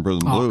Folsom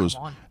Prison Blues.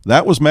 Come on.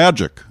 That was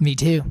magic. Me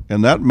too.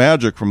 And that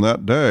magic from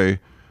that day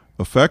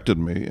affected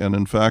me. And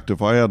in fact, if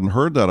I hadn't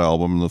heard that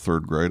album in the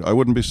third grade, I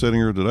wouldn't be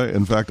sitting here today.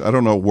 In fact, I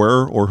don't know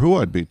where or who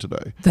I'd be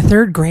today. The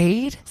third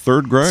grade?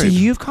 Third grade. So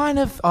you've kind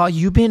of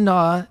you've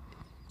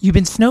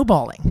been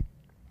snowballing.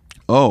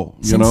 Oh,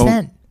 since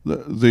then.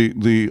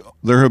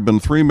 There have been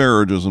 3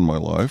 marriages in my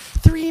life.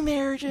 3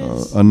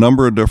 marriages. A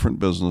number of different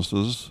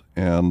businesses,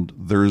 and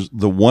there's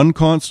the one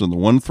constant, the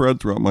one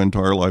thread throughout my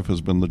entire life has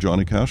been the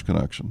Johnny Cash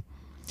connection.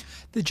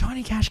 The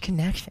Johnny Cash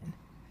connection.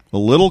 A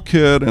little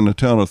kid in a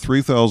town of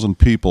 3,000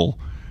 people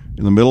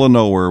in the middle of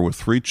nowhere with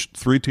three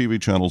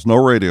TV channels,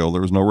 no radio.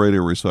 There was no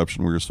radio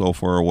reception. We were so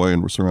far away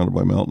and we're surrounded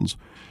by mountains.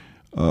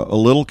 A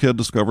little kid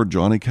discovered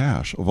Johnny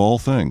Cash, of all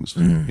things,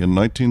 in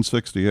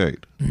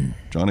 1968.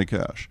 Johnny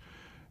Cash.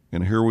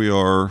 And here we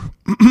are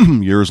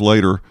years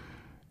later,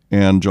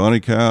 and Johnny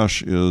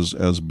Cash is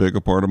as big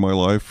a part of my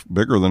life,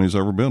 bigger than he's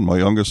ever been. My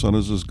youngest son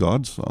is his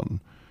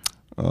godson.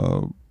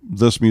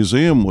 This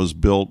museum was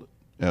built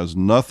as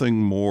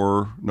nothing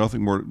more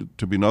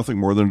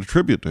than a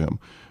tribute to him.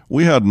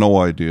 We had no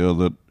idea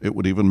that it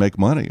would even make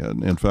money.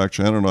 And in fact,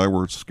 Shannon and I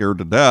were scared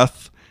to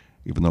death,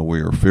 even though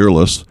we are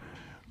fearless.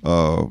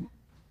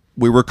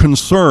 We were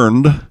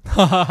concerned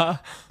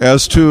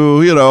as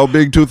to,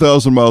 being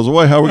 2,000 miles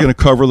away, how are we going to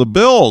cover the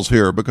bills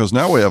here? Because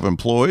now we have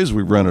employees,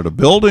 we've rented a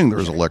building,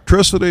 there's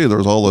electricity,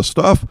 there's all this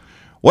stuff.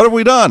 What have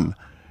we done?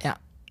 Yeah.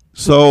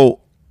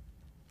 So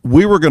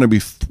we were going to be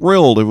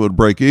thrilled if it would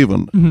break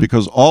even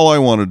because all I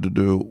wanted to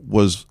do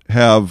was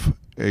have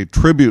a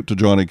tribute to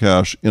Johnny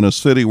Cash in a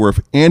city where if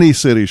any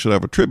city should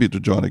have a tribute to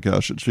Johnny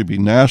Cash, it should be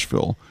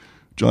Nashville.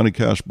 Johnny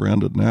Cash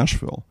branded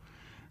Nashville.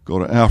 Go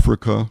to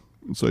Africa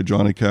and say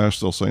Johnny Cash,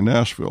 they'll say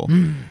Nashville.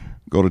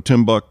 Go to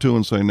Timbuktu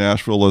and say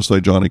Nashville, they'll say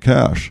Johnny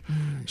Cash.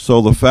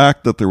 So the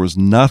fact that there was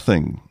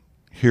nothing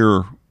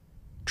here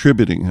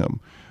tributing him,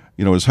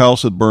 his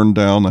house had burned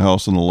down, the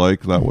house in the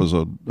lake, that was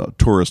a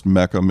tourist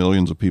mecca.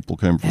 Millions of people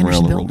came from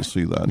around the world to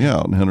see that.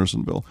 Yeah, in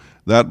Hendersonville.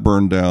 That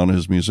burned down.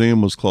 His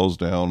museum was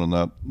closed down, and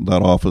that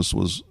office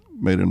was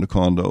made into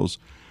condos.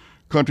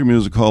 Country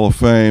Music Hall of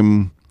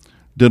Fame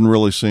didn't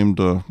really seem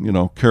to,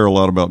 care a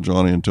lot about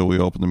Johnny until we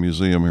opened the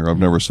museum here. I've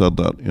never said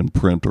that in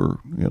print or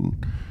in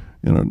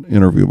an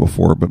interview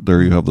before, but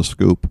there you have the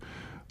scoop.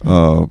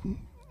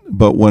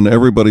 when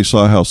everybody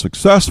saw how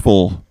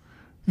successful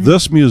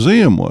this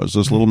museum was,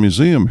 this little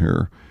museum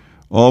here,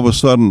 all of a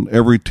sudden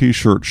every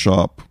T-shirt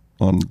shop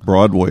on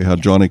Broadway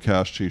had Johnny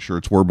Cash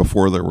T-shirts, where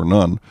before there were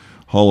none.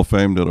 Hall of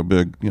Fame did a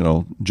big,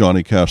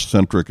 Johnny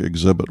Cash-centric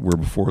exhibit where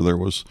before there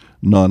was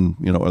none,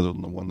 other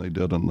than the one they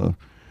did in the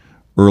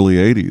early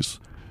 80s.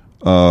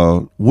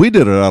 We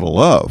did it out of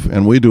love,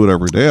 and we do it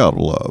every day out of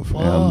love.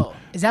 Whoa.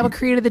 And Is that what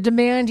created the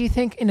demand, do you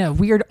think, in a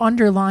weird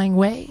underlying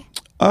way?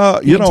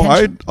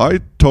 I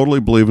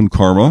totally believe in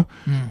karma.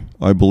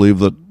 I believe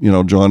that,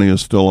 Johnny is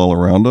still all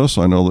around us.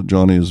 I know that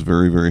Johnny is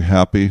very, very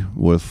happy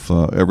with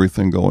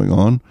everything going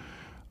on.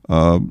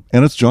 And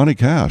it's Johnny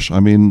Cash.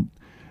 I mean,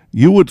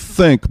 you would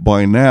think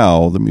by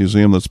now the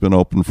museum that's been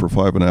open for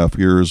 5.5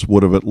 years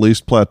would have at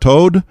least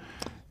plateaued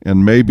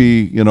and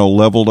maybe,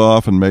 leveled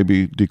off and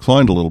maybe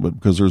declined a little bit,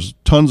 because there's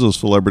tons of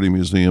celebrity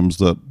museums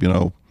that,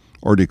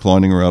 are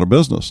declining or out of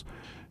business.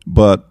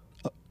 But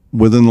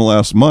within the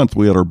last month,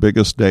 we had our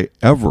biggest day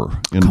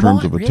ever in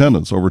terms of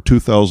attendance, over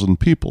 2,000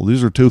 people.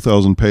 These are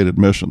 2,000 paid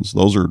admissions.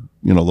 Those are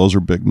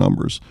big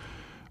numbers.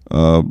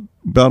 About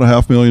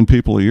 500,000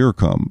 people a year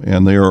come,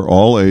 and they are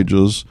all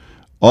ages,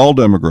 all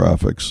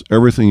demographics,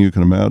 everything you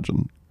can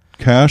imagine.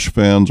 Cash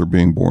fans are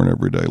being born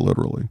every day,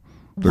 literally.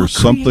 There's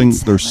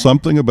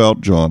something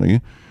about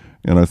Johnny,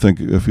 and I think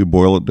if you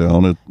boil it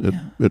down,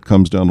 it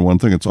comes down to one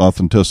thing: it's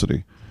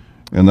authenticity,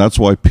 and that's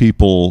why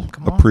people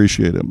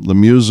appreciate him. The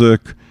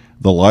music,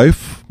 the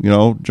life.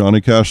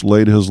 Johnny Cash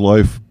laid his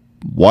life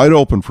wide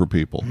open for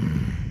people.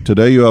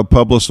 Today, you have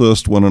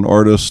publicists when an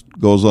artist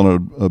goes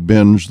on a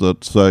binge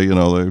that say,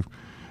 they've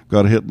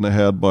got hit in the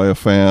head by a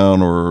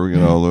fan, or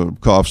the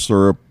cough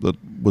syrup that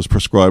was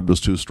prescribed was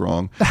too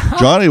strong.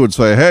 Johnny would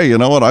say, hey, you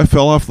know what? I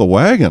fell off the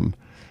wagon.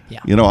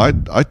 Yeah.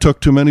 I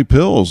took too many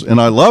pills, and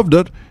I loved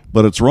it,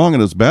 but it's wrong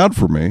and it's bad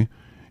for me.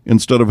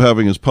 Instead of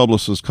having his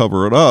publicist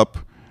cover it up,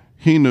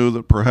 he knew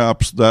that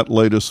perhaps that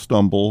latest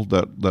stumble,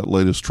 that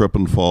latest trip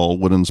and fall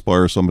would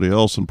inspire somebody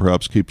else and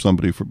perhaps keep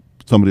somebody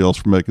else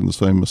from making the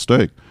same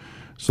mistake.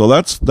 So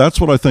that's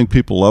what I think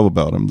people love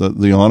about him: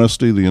 the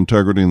honesty, the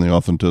integrity, and the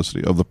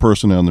authenticity of the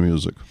person and the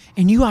music.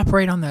 And you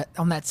operate on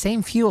that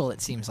same fuel, it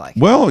seems like.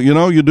 Well,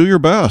 you do your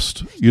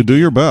best. You do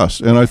your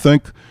best, and I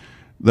think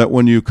that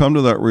when you come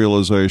to that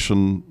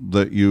realization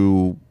that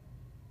you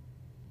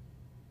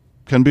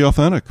can be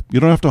authentic, you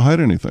don't have to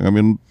hide anything. I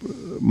mean,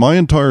 my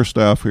entire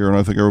staff here, and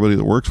I think everybody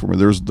that works for me,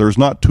 there's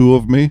not two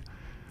of me.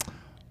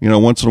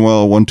 Once in a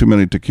while, one too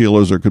many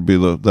tequilas, there could be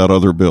that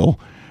other Bill.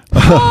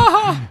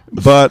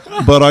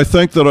 but I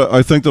think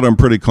that I'm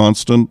pretty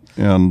constant,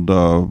 and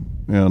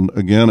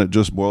again, it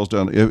just boils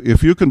down.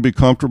 If you can be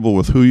comfortable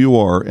with who you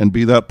are and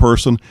be that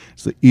person,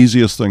 it's the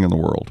easiest thing in the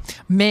world.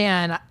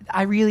 Man,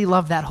 I really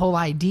love that whole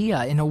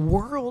idea. In a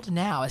world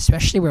now,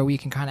 especially where we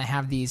can kind of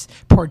have these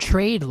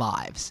portrayed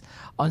lives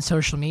on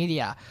social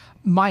media,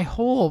 my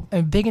whole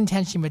big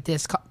intention with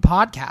this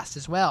podcast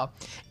as well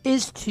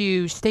is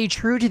to stay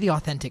true to the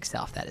authentic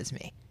self that is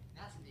me.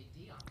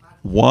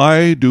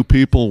 Why do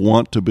people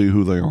want to be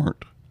who they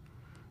aren't?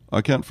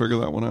 I can't figure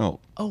that one out.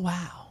 Oh,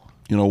 wow.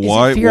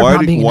 Why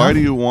do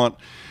you want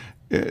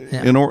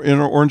in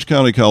Orange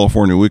County,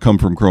 California? We come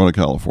from Corona,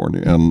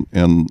 California, and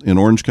in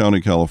Orange County,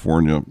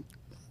 California,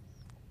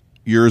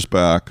 years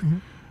back,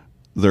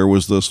 there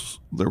was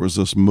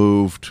this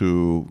move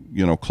to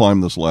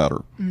climb this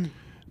ladder.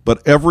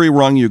 But every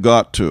rung you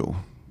got to,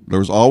 there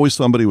was always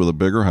somebody with a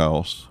bigger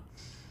house,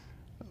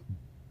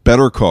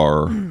 better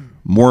car,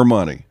 more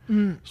money.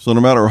 So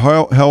no matter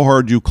how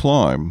hard you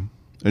climb,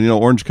 and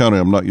Orange County,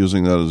 I'm not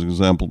using that as an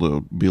example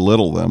to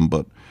belittle them,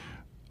 but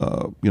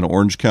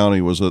Orange County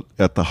was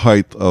at the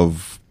height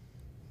of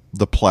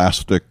the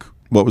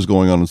what was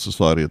going on in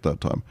society at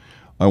that time.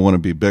 I want to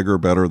be bigger,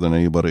 better than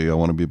anybody. I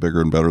want to be bigger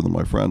and better than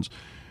my friends.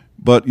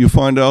 But you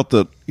find out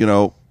that,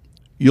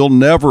 you'll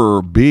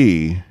never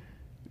be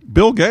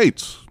Bill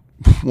Gates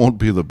won't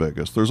be the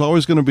biggest. There's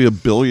always going to be a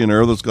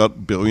billionaire that's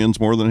got billions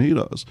more than he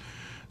does.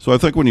 So I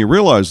think when you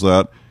realize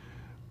that,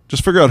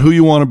 just figure out who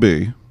you want to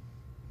be,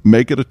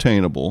 make it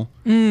attainable.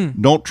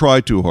 Don't try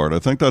too hard. I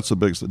think that's the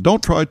biggest thing.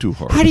 Don't try too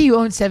hard. How do you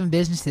own 7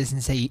 businesses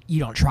and say you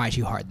don't try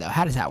too hard, though?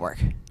 How does that work?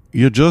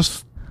 You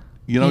just,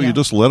 you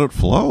just let it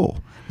flow.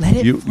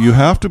 Flow. You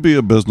have to be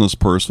a business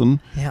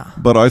person. Yeah.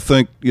 But I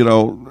think,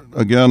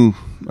 again,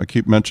 I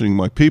keep mentioning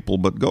my people,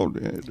 but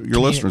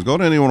listeners, go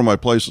to any one of my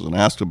places and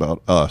ask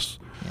about us.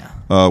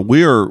 Yeah.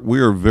 We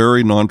are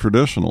very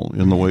non-traditional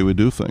in the way we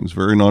do things,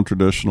 very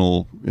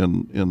non-traditional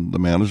in the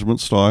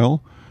management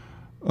style.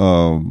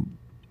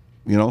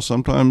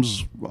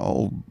 Sometimes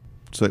I'll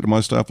say to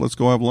my staff, let's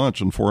go have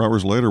lunch, and 4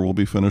 hours later we'll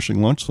be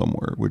finishing lunch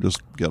somewhere. We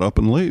just get up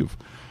and leave.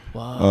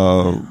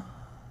 Wow.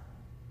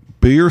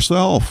 Be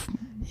yourself.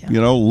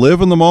 Yeah.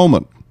 Live in the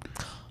moment.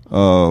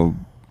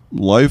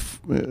 Life,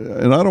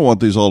 and I don't want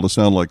these all to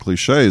sound like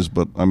cliches,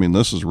 but I mean,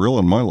 this is real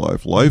in my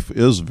life. Life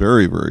is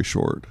very, very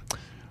short.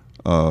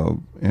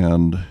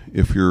 And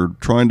if you're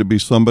trying to be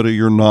somebody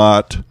you're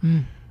not,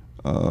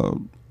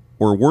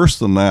 or worse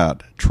than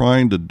that,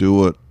 trying to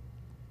do it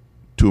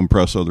to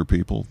impress other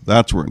people,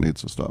 that's where it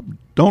needs to stop.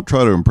 Don't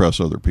try to impress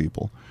other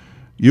people.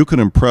 you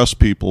can impress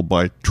people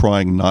by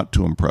trying not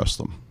to impress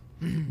them,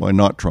 by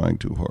not trying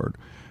too hard.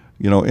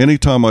 You know,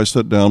 anytime I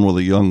sit down with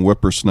a young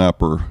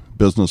whippersnapper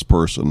business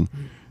person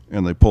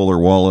and they pull their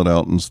wallet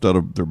out, instead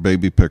of their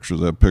baby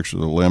pictures, they have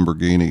pictures of a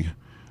Lamborghini,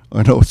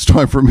 I know it's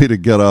time for me to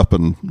get up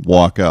and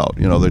walk out.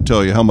 You know, they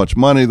tell you how much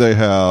money they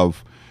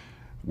have,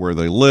 where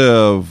they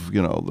live,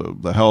 you know,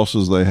 the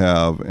houses they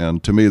have,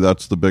 and to me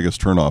that's the biggest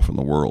turnoff in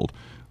the world.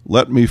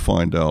 Let me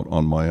find out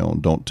on my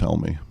own. Don't tell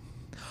me.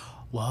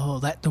 Whoa,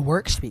 let the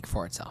work speak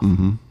for itself.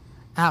 Mm-hmm.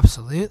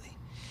 Absolutely.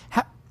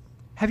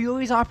 Have you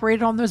always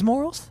operated on those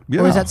morals?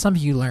 Yeah. Or is that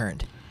something you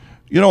learned?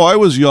 You know, I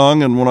was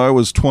young, and when I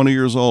was 20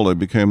 years old, I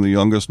became the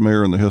youngest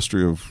mayor in the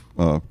history of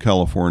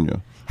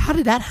California. How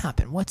did that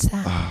happen? What's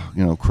that?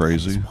 You know,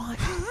 crazy.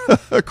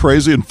 What?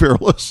 Crazy and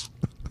fearless.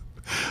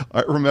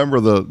 I remember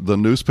the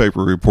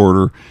newspaper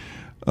reporter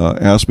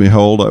asked me how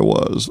old I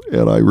was,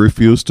 and I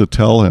refused to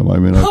tell him. I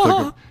mean, I think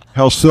of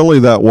how silly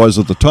that was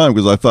at the time,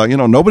 because I thought, you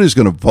know, nobody's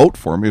going to vote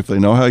for me if they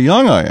know how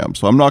young I am,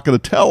 so I'm not going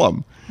to tell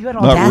them. You had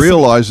Not audacity.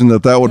 realizing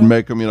that would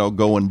make them, you know,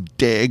 go and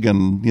dig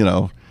and, you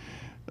know,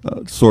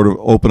 sort of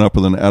open up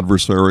with an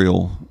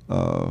adversarial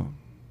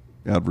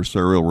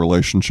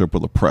relationship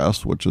with the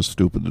press, which is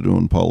stupid to do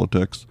in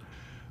politics.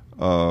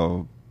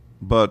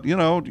 But, you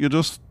know, you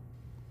just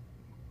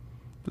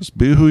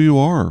be who you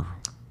are.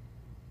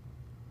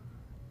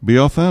 Be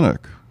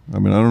authentic. I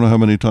mean, I don't know how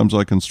many times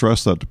I can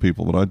stress that to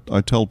people, but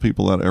I tell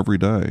people that every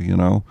day, you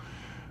know.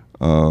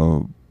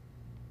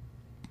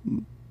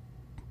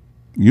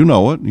 You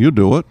know it. You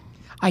do it.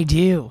 I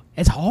do.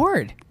 It's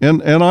hard.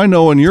 And I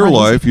know in your It's not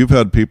life you've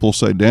had people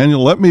say,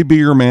 Daniel, let me be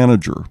your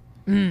manager.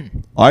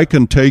 I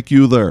can take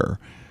you there.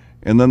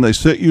 And then they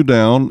sit you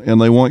down and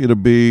they want you to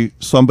be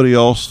somebody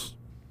else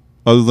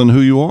other than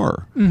who you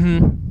are.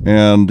 Mm-hmm.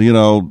 And, you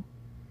know,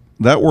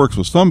 that works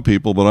with some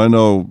people, but I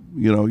know,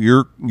 you know,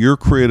 your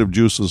creative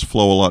juices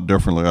flow a lot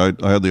differently.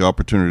 I had the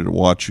opportunity to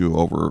watch you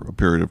over a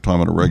period of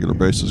time on a regular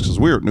basis because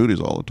we were at Nudies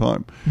all the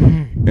time.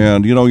 Mm-hmm.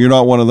 And, you know, you're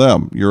not one of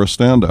them. You're a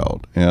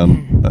standout.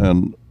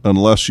 And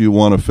unless you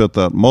want to fit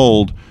that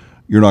mold,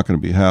 you're not going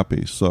to be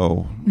happy.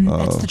 So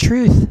That's the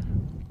truth.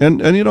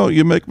 And you know,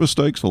 you make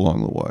mistakes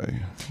along the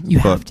way. You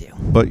have to.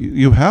 But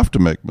you have to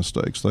make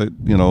mistakes.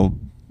 You know,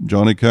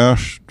 Johnny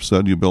Cash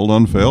said you build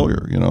on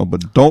failure, you know,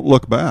 but don't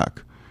look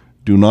back.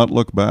 Do not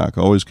look back.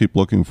 Always keep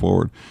looking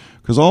forward.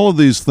 Because all of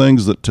these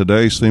things that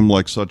today seem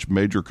like such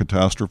major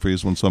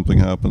catastrophes when something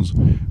happens,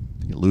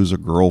 you lose a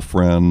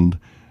girlfriend,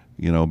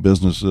 you know,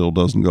 business deal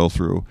doesn't go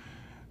through.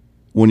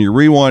 When you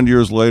rewind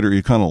years later,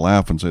 you kind of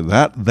laugh and say,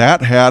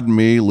 that had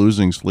me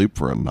losing sleep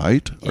for a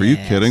night? Are you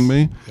kidding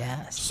me?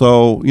 Yes.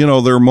 So, you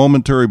know, there are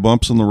momentary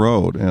bumps in the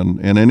road,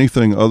 and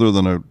anything other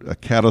than a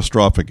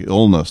catastrophic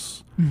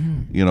illness,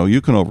 you know,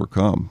 you can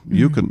overcome.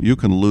 You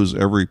can lose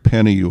every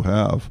penny you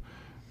have.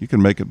 You can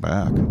make it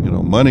back. You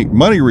know,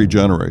 money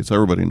regenerates.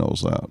 Everybody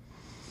knows that.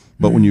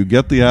 But when you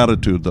get the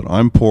attitude that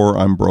I'm poor,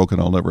 I'm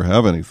broken, I'll never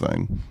have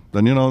anything,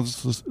 then, you know,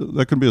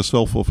 that can be a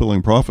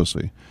self-fulfilling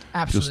prophecy.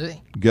 Absolutely.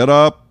 Just get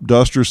up,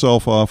 dust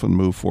yourself off, and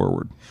move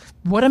forward.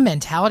 What a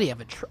mentality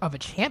of a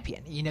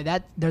champion. You know,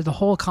 that there's the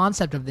whole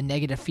concept of the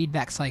negative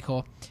feedback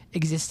cycle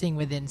existing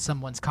within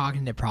someone's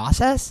cognitive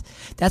process.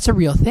 That's a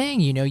real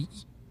thing. You know,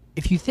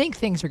 if you think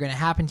things are going to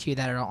happen to you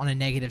that are on a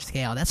negative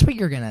scale, that's what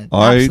you're going to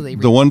absolutely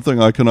The one thing,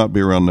 I cannot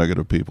be around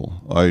negative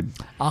people.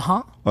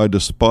 I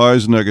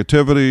despise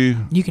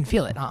negativity. You can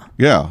feel it, huh?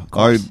 Yeah.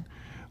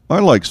 I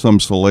like some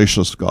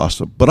salacious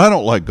gossip, but I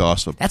don't like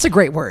gossip. That's a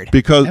great word.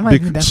 Because That might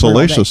be the best word all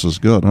day. salacious is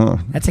good, huh?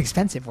 That's an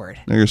expensive word.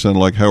 Now you're saying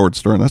like Howard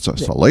Stern. That's a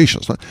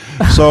salacious.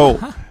 So,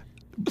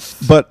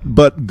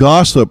 but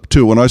gossip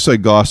too. When I say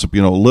gossip,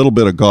 you know, a little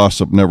bit of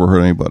gossip never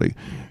hurt anybody.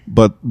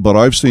 But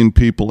I've seen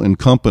people in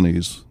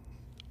companies,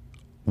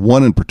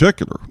 one in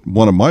particular,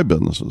 one of my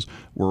businesses,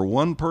 where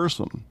one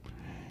person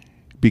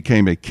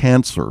became a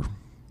cancer.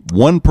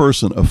 One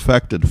person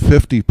affected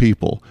 50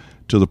 people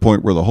to the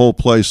point where the whole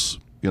place,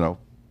 you know,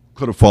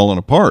 could have fallen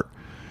apart.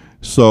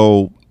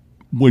 So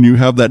when you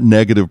have that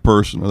negative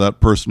person, or that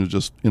person who's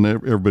just in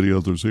everybody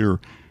else's ear,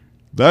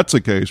 that's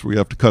a case where you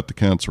have to cut the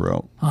cancer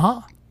out.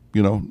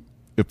 You know,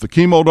 if the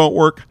chemo don't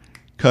work,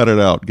 cut it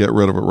out. Get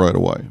rid of it right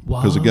away.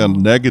 Because again,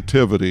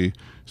 negativity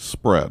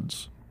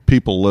spreads.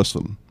 People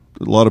listen.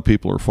 A lot of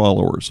people are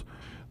followers.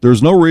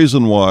 There's no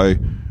reason why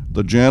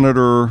the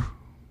janitor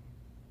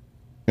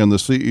and the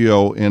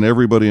CEO and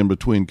everybody in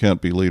between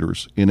can't be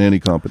leaders in any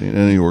company, in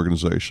any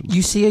organization.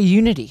 You see a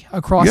unity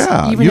across.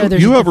 Yeah, even though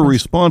there's you have a difference.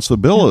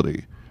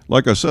 responsibility.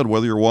 Like I said,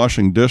 whether you're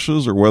washing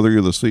dishes or whether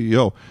you're the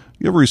CEO,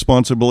 you have a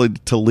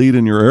responsibility to lead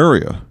in your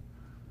area.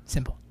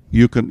 Simple.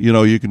 You can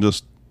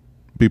just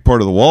be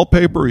part of the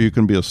wallpaper, or you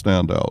can be a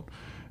standout.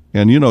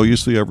 And, you know, you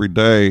see every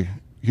day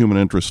human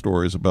interest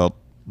stories about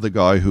the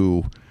guy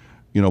who,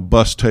 you know,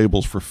 bussed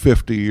tables for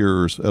 50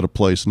 years at a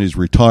place and he's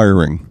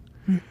retiring.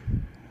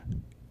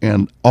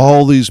 And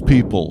all these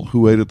people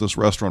who ate at this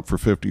restaurant for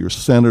 50 years,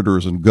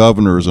 senators and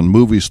governors and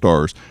movie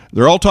stars,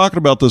 they're all talking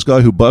about this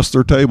guy who bussed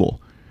their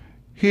table.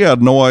 He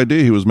had no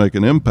idea he was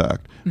making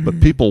impact,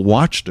 but people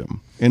watched him,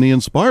 and he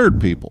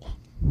inspired people.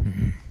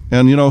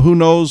 And, who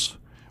knows,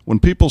 when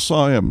people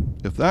saw him,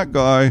 if that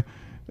guy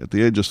at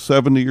the age of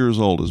 70 years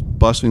old is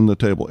busting the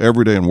table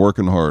every day and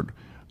working hard,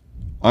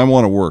 I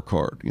want to work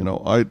hard.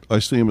 I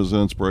see him as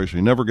an inspiration.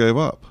 He never gave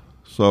up.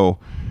 So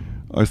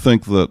I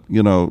think that,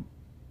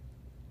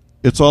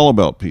 it's all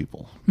about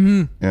people.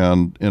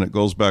 And it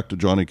goes back to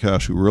Johnny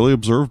Cash, who really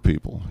observed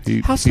people.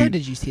 How so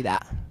did you see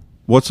that?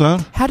 What's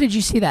that? How did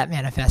you see that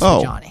manifest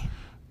with Johnny?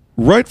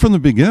 Right from the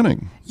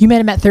beginning. You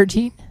met him at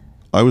 13?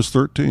 I was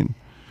 13.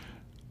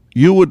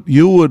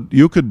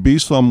 You could be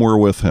somewhere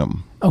with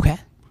him. Okay.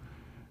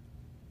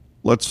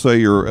 Let's say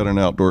you're at an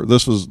outdoor.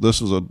 This is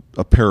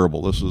a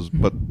parable.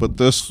 But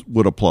this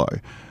would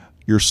apply.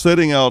 You're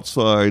sitting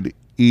outside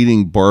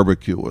eating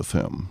barbecue with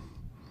him.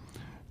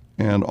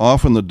 And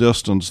off in the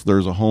distance,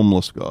 there's a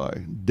homeless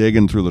guy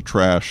digging through the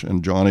trash,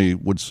 and Johnny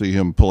would see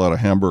him pull out a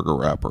hamburger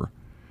wrapper.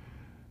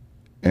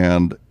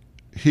 And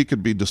he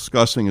could be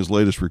discussing his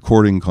latest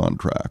recording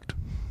contract.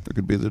 There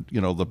could be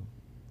the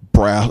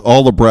brass,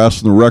 all the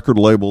brass in the record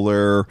label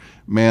there,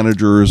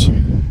 managers,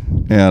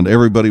 and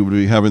everybody would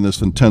be having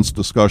this intense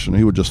discussion.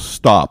 He would just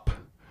stop,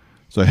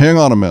 say, "Hang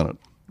on a minute."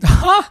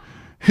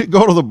 He'd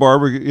go to the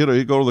barbecue,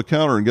 he'd go to the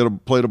counter and get a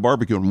plate of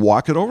barbecue and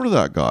walk it over to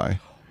that guy.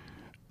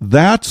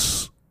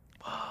 That's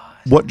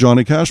what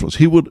Johnny Cash was.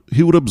 He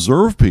would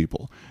observe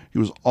people. He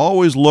was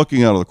always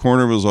looking out of the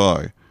corner of his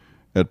eye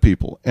at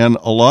people. And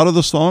a lot of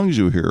the songs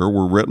you hear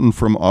were written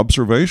from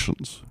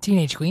observations.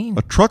 Teenage Queen.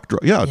 A truck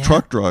driver, a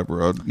truck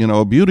driver,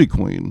 a beauty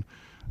queen,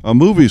 a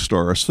movie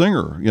star, a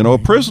singer, a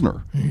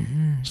prisoner.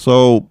 Mm-hmm.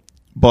 So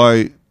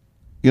by,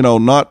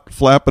 not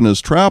flapping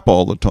his trap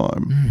all the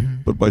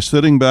time, but by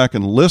sitting back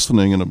and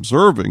listening and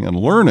observing and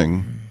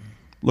learning,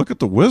 look at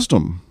the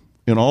wisdom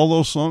in all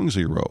those songs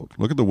he wrote.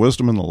 Look at the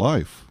wisdom in the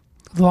life.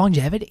 The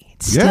longevity.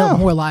 It's still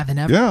more alive than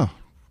ever. Yeah,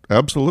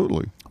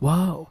 absolutely.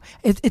 Whoa.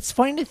 It's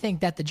funny to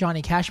think that the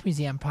Johnny Cash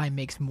Museum probably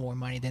makes more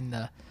money than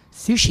the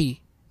sushi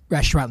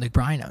restaurant Luke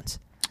Bryan owns.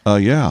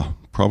 Yeah,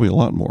 probably a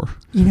lot more.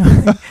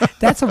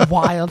 That's a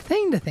wild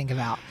thing to think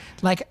about.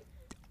 Like,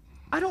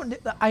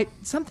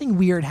 something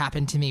weird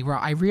happened to me where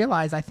I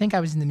realized I think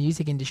I was in the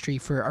music industry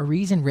for a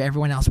reason where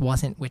everyone else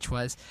wasn't, which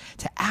was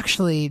to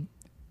actually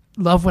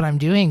love what I'm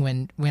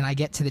doing when I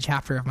get to the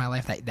chapter of my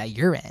life that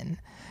you're in.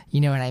 You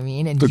know what I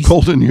mean? And the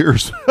golden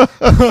years.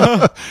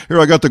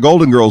 Here, I got the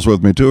Golden Girls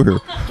with me too.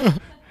 Here,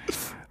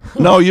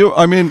 no,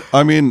 I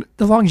mean,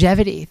 the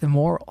longevity, the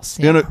morals.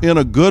 In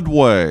a good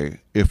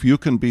way. If you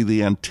can be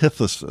the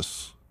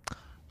antithesis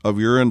of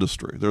your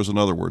industry, there's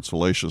another word,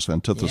 salacious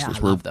antithesis. Yeah, I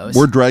love those.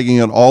 We're dragging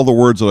in all the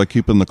words that I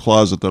keep in the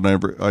closet that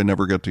I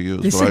never get to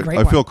use. This but is a great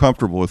I feel one.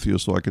 comfortable with you,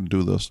 so I can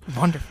do this.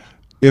 Wonderful.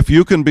 If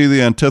you can be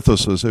the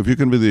antithesis, if you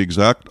can be the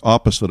exact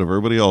opposite of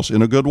everybody else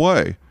in a good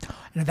way,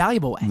 in a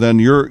valuable way, then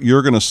you're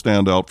going to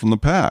stand out from the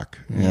pack.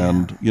 Yeah.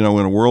 And in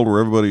a world where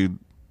everybody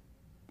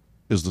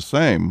is the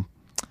same,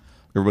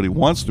 everybody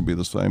wants to be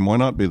the same. Why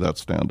not be that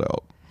standout?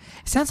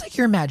 It sounds like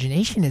your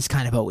imagination has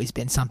kind of always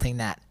been something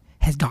that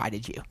has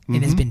guided you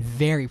and has been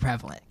very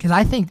prevalent. Because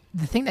I think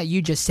the thing that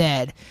you just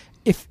said,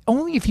 if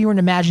you were an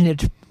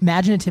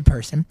imaginative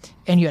person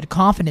and you had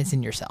confidence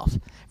in yourself,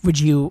 would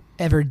you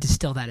ever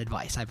distill that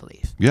advice? I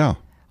believe. Yeah.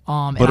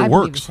 But it I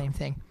works. believe the same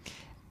thing.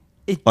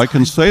 I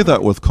can say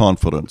that with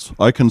confidence.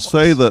 I can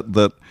say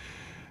that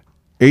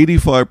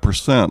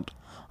 85%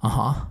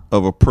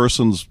 of a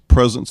person's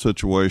present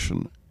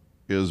situation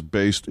is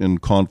based in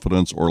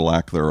confidence or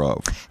lack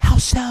thereof. How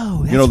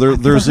so?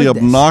 There's the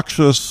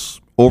obnoxious,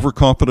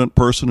 overconfident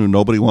person who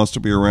nobody wants to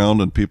be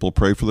around, and people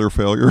pray for their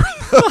failure.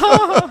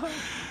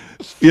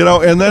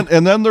 And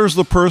then there's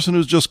the person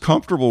who's just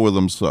comfortable with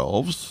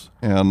themselves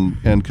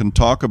and can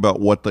talk about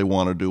what they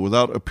want to do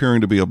without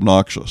appearing to be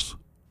obnoxious.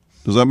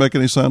 Does that make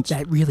any sense?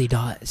 That really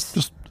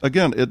does.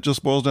 It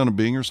just boils down to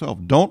being yourself.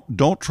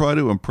 Don't try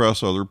to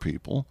impress other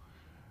people,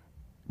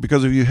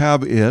 because if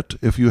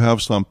you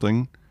have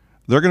something,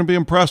 they're going to be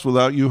impressed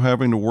without you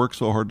having to work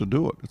so hard to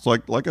do it. It's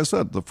like I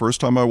said, the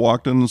first time I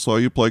walked in and saw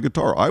you play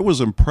guitar, I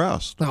was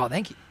impressed. Oh,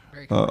 thank you.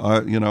 Very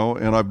cool.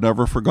 And I've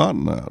never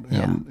forgotten that.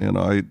 Yeah. And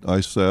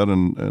I said,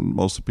 and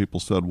most of the people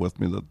said with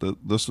me that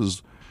this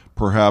is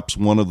perhaps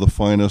one of the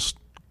finest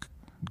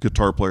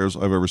guitar players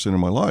I've ever seen in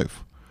my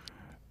life.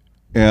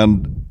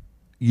 And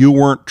you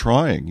weren't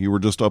trying. You were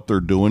just up there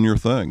doing your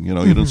thing. You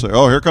didn't say,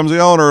 "Oh, here comes the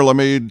owner. Let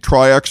me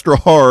try extra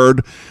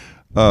hard."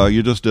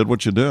 You just did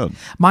what you did.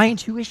 My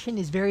intuition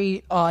is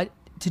very to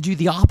do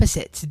the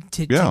opposite,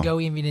 to go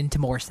even into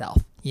more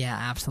self. Yeah,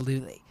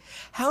 absolutely.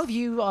 How have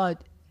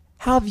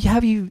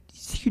you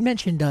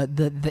mentioned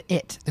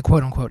the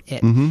quote unquote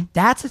it. Mm-hmm.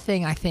 That's the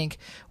thing. I think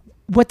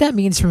what that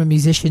means from a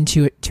musician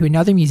to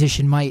another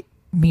musician might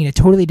mean a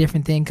totally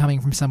different thing coming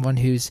from someone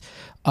who's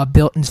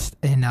built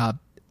and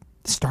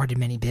started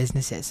many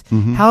businesses.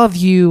 Mm-hmm. How have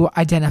you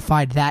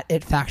identified that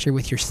it factor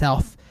with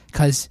yourself?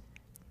 Because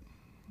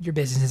your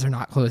businesses are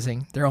not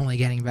closing. They're only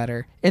getting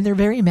better. And they're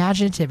very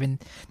imaginative. And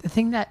the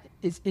thing that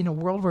is in a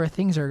world where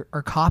things are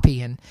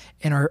copy and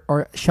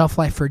are shelf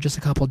life for just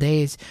a couple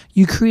days,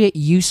 you create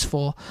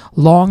useful,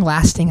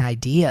 long-lasting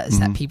ideas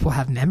that people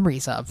have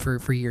memories of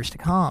for years to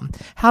come.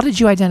 How did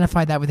you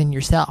identify that within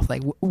yourself?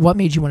 Like, what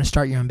made you want to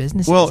start your own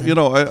business? Well,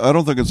 I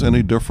don't think it's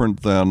any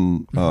different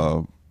than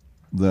a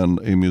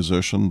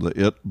musician.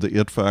 The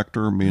it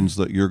factor means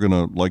that you're going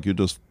to, like you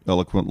just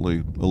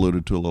eloquently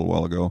alluded to a little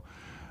while ago,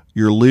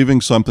 you're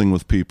leaving something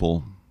with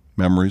people,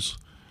 memories,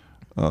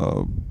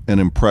 an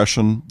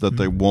impression that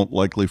they won't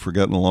likely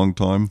forget in a long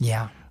time.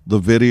 Yeah. The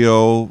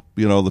video,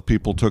 the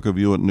people took of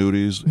you at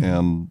Nudies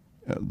and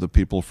the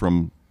people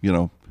from,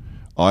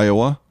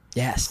 Iowa.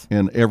 Yes.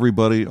 And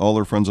everybody, all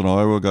their friends in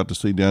Iowa got to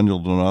see Daniel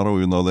Donato,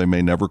 even though they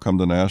may never come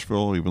to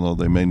Nashville, even though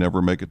they may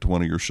never make it to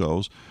one of your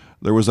shows.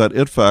 There was that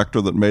it factor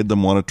that made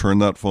them want to turn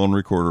that phone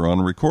recorder on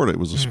and record it. It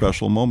was a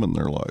special moment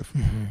in their life.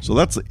 So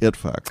that's the it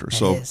factor.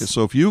 So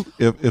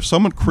if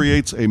someone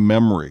creates a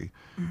memory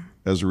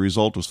as a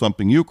result of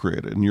something you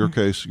created, in your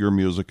case, your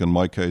music, in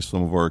my case,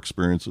 some of our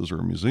experiences or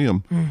a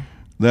museum,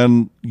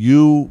 then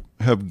you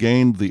have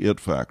gained the it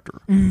factor.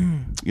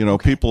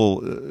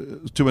 People,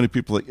 too many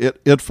people, the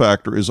it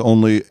factor is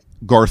only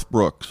Garth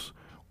Brooks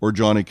or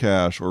Johnny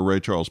Cash or Ray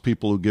Charles,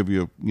 people who give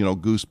you,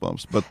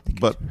 goosebumps.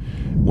 But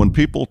when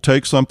people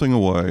take something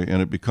away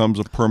and it becomes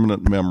a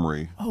permanent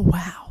memory, oh,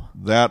 wow,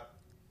 that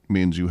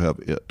means you have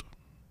it.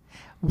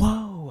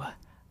 Whoa.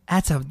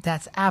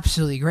 That's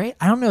absolutely great.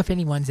 I don't know if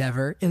anyone's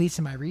ever, at least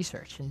in my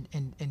research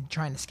and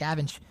trying to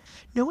scavenge,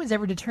 no one's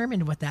ever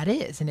determined what that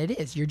is. And it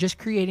is. You're just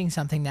creating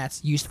something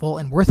that's useful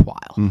and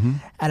worthwhile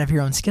out of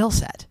your own skill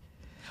set.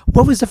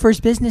 What was the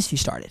first business you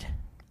started?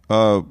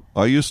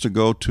 I used to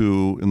go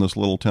to, in this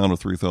little town of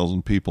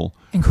 3,000 people.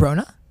 In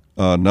Corona?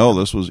 No,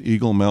 this was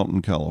Eagle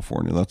Mountain,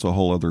 California. That's a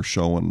whole other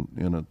show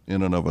in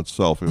and of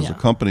itself. It was a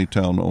company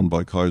town owned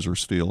by Kaiser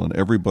Steel, and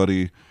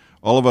everybody,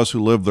 all of us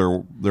who lived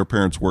there, their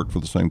parents worked for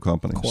the same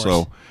company.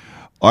 So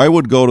I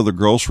would go to the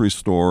grocery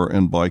store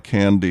and buy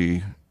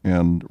candy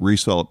and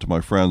resell it to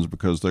my friends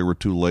because they were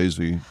too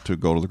lazy to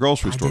go to the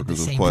grocery store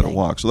because it was quite a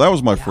walk. So that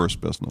was my first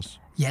business.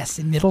 Yes,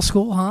 in middle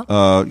school,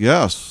 huh?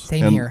 Yes.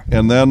 Same here.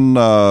 And then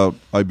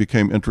I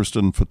became interested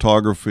in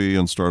photography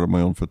and started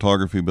my own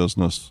photography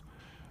business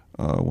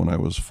when I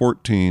was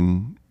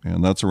 14,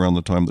 and that's around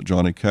the time that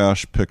Johnny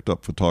Cash picked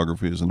up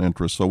photography as an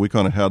interest. So we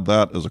kind of had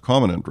that as a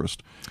common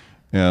interest.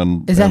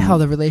 And is that how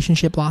the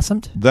relationship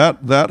blossomed?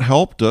 That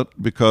helped it,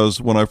 because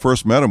when I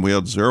first met him, we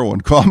had zero in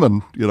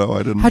common. I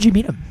didn't. How'd you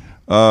meet him?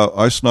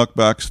 I snuck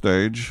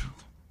backstage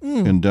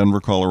in Denver,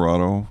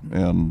 Colorado,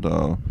 and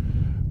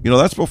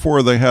that's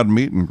before they had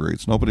meet and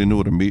greets. Nobody knew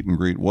what a meet and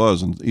greet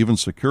was, and even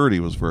security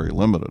was very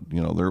limited.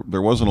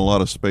 There wasn't a lot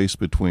of space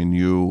between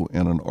you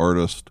and an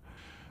artist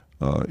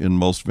in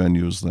most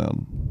venues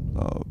then.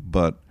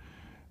 But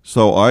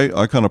so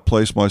I kind of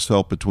placed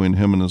myself between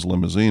him and his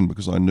limousine,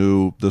 because I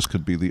knew this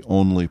could be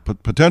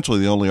potentially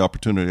the only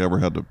opportunity I ever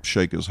had to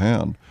shake his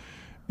hand.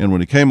 And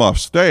when he came off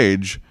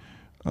stage,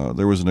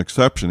 there was an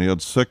exception. He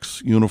had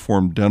 6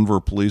 uniformed Denver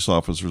police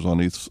officers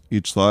on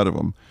each side of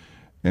him.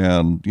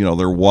 And,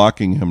 they're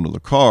walking him to the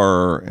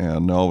car,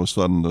 and all of a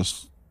sudden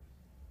this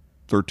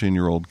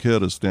 13-year-old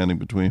kid is standing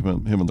between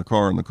him and the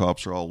car, and the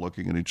cops are all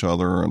looking at each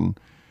other, and,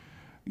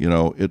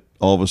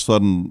 all of a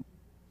sudden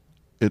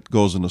it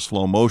goes into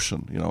slow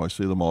motion. I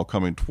see them all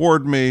coming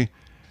toward me,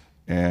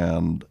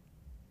 and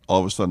all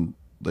of a sudden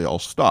they all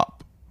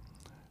stop.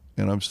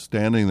 And I'm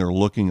standing there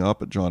looking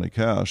up at Johnny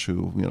Cash,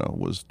 who,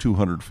 was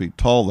 200 feet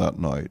tall that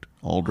night,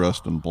 all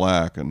dressed in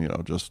black, and,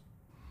 just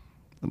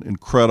an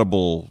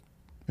incredible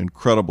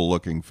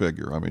looking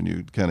figure. I mean,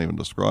 you can't even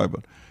describe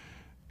it.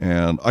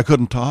 And I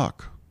couldn't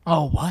talk.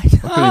 Oh, what?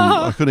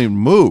 I couldn't even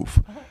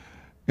move.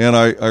 And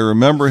I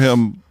remember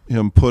him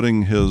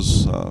putting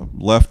his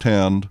left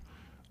hand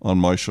on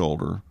my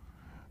shoulder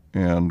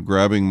and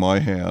grabbing my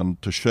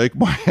hand to shake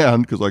my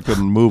hand because I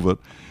couldn't move it.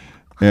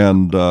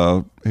 And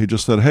he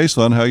just said, "Hey,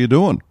 son, how you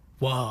doing?"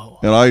 Whoa.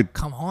 And I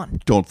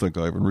don't think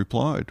I even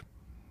replied.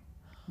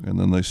 And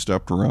then they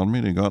stepped around me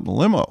and he got in the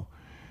limo.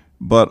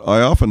 But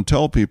I often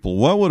tell people,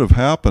 what would have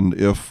happened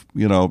if,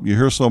 you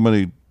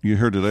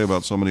hear today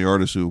about so many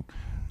artists who,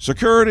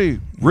 security,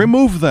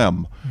 remove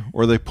them,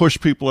 or they push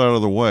people out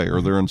of the way,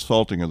 or they're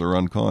insulting, or they're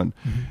unkind.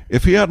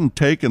 If he hadn't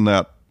taken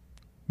that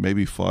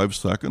maybe 5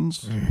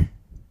 seconds,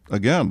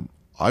 again,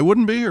 I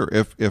wouldn't be here.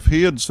 If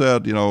he had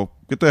said,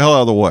 get the hell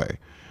out of the way,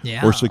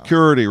 or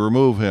security,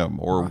 remove him,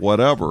 or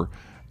whatever,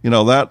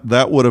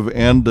 that would have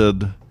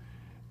ended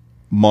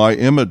my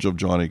image of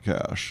Johnny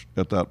Cash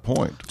at that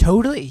point.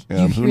 Totally.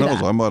 And who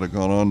knows, I might have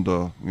gone on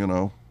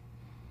to,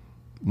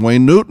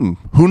 Wayne Newton.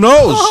 Who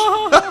knows?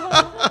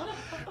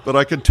 But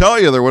I can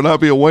tell you there would not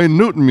be a Wayne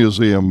Newton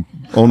museum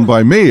owned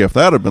by me if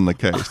that had been the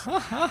case.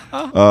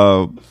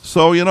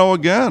 So,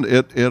 again,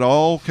 it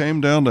all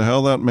came down to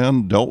how that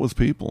man dealt with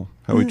people,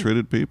 how he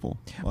treated people.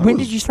 When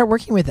did you start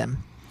working with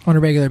him on a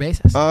regular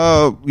basis?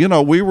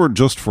 We were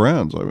just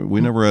friends. I mean,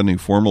 we never had any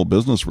formal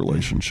business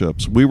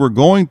relationships. We were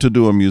going to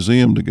do a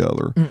museum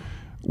together,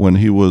 when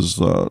he was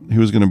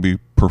going to be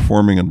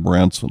performing in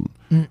Branson,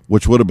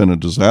 which would have been a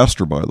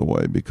disaster, by the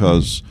way,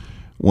 because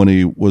when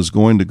he was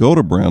going to go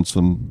to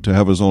Branson to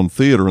have his own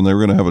theater, and they were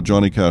going to have a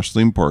Johnny Cash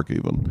theme park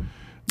even.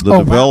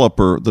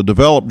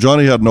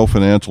 Johnny had no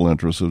financial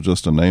interest. It was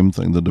just a name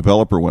thing. The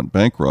developer went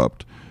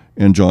bankrupt,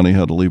 and Johnny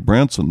had to leave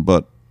Branson.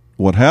 But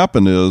what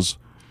happened is,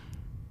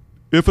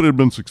 if it had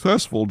been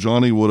successful,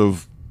 Johnny would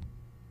have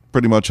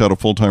pretty much had a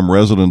full-time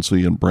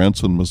residency in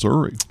Branson,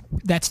 Missouri.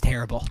 That's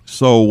terrible.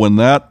 So when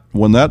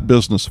that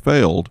business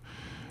failed,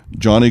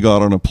 Johnny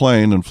got on a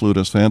plane and flew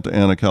to Santa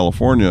Ana,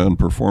 California, and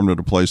performed at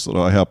a place that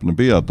I happened to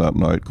be at that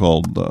night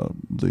called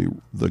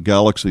the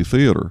Galaxy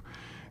Theater.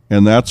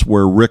 And that's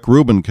where Rick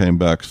Rubin came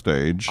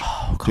backstage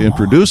to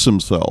introduce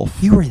himself.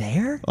 You were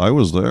there? I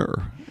was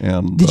there.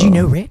 And did you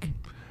know Rick?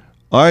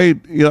 I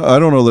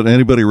don't know that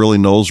anybody really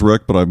knows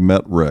Rick, but I've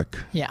met Rick.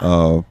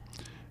 Yeah.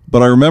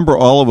 But I remember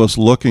all of us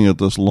looking at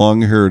this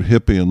long-haired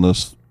hippie in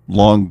this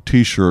long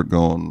T-shirt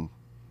going,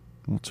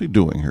 what's he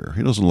doing here?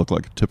 He doesn't look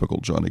like a typical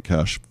Johnny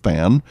Cash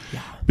fan.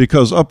 Yeah.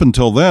 Because up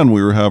until then,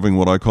 we were having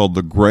what I called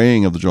the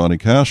graying of the Johnny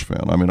Cash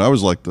fan. I mean, I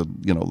was like the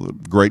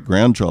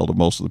great-grandchild of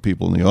most of the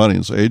people in the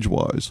audience,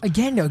 age-wise.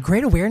 Again, a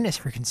great awareness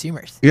for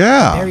consumers.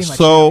 Yeah. Very much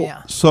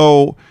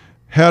so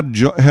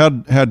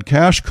had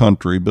Cash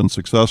Country been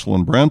successful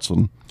in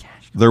Branson,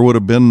 there would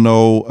have been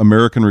no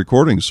American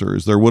Recording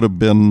Series. There would have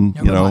been,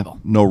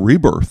 no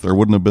rebirth. There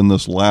wouldn't have been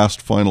this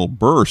last final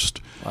burst,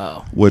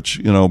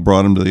 which,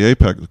 brought him to the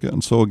apex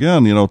again. So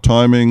again,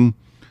 timing,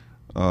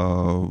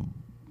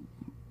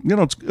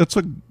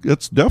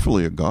 it's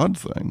definitely a God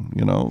thing.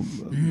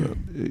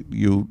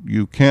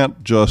 You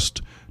can't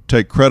just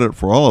take credit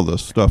for all of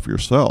this stuff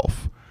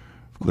yourself.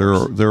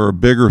 There are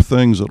bigger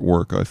things at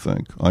work, I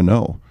think. I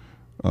know.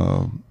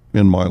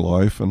 In my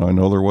life, and I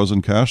know there was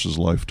in Cash's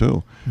life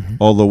too. Mm-hmm.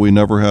 Although we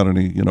never had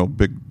any,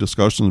 big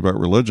discussions about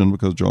religion,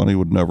 because Johnny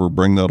would never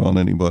bring that on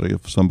anybody.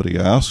 If somebody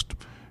asked,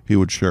 he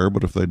would share,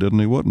 but if they didn't,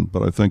 he wouldn't.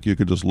 But I think you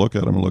could just look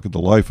at him and look at the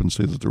life and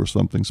see that there was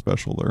something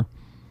special there.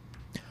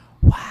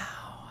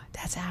 Wow,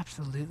 that's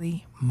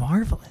absolutely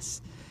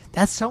marvelous.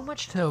 That's so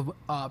much to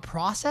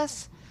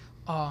process.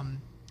 The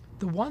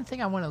one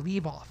thing I want to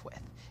leave off with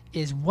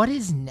is, what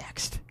is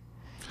next?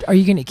 Are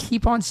you going to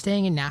keep on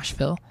staying in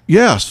Nashville?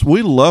 Yes,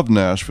 we love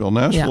Nashville.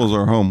 Nashville is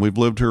our home. We've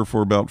lived here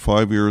for about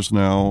 5 years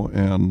now,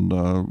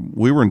 and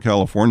we were in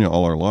California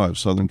all our lives,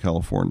 Southern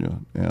California.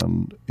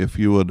 And if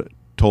you had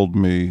told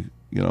me,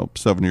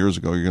 7 years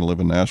ago you're going to live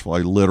in Nashville, I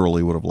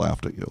literally would have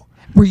laughed at you.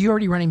 Were you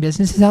already running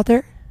businesses out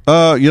there?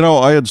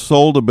 I had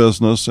sold a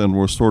business and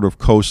was sort of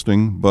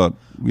coasting, but,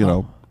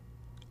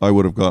 I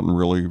would have gotten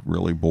really,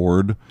 really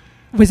bored.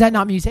 Was that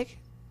not music?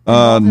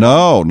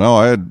 No.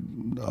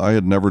 I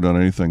had never done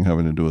anything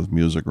having to do with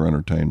music or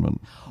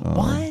entertainment.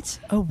 What?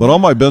 But all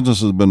my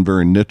businesses have been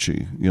very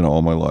niche-y,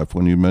 all my life.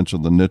 When you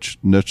mentioned the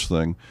niche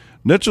thing,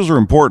 niches are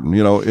important.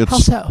 It's how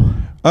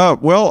so?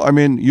 Well, I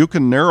mean, you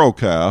can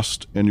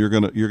narrowcast, and you're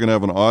gonna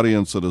have an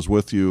audience that is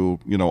with you,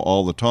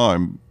 all the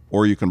time.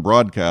 Or you can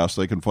broadcast.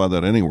 They can find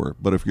that anywhere.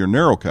 But if you're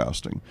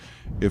narrowcasting,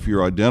 if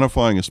you're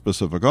identifying a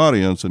specific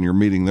audience and you're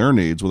meeting their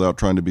needs without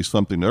trying to be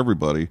something to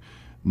everybody,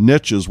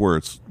 niche is where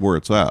it's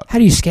at. How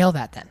do you scale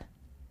that then?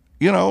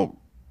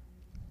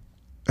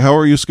 How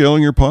are you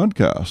scaling your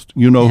podcast?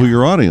 You know who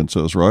your audience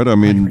is, right? I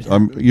mean,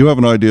 you have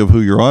an idea of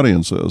who your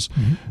audience is.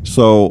 Mm-hmm.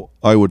 So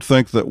I would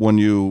think that when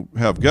you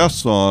have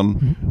guests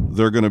on,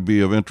 they're going to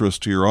be of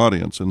interest to your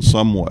audience in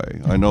some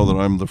way. I know that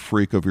I'm the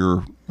freak of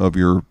your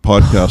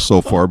podcast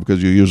so far,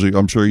 because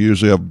I'm sure you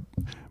usually have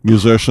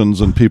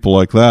musicians and people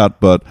like that,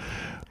 but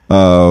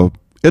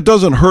it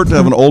doesn't hurt to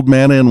have an old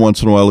man in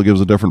once in a while who gives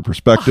a different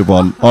perspective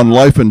on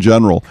life in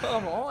general.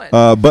 Come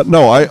on. But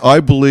no, I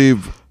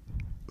believe,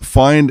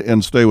 find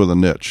and stay with a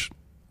niche.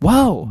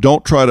 Whoa.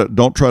 Don't try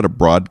to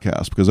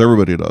broadcast, because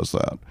everybody does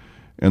that.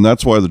 And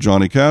that's why the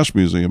Johnny Cash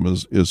Museum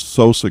is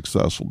so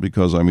successful,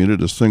 because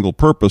it is single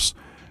purpose,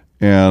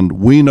 and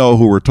we know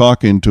who we're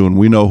talking to, and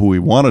we know who we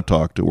want to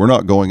talk to. We're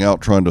not going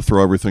out trying to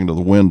throw everything to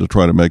the wind to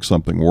try to make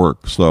something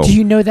work. So, do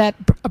you know that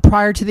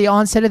prior to the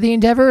onset of the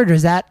endeavor, or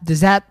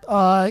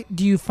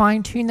do you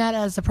fine tune that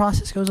as the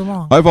process goes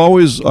along?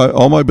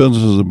 All my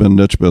businesses have been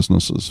niche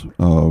businesses.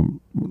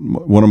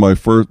 One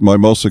of my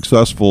most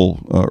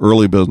successful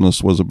early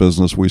business was a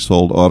business we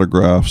sold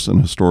autographs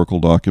and historical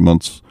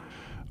documents,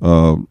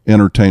 all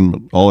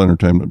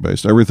entertainment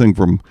based, everything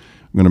from,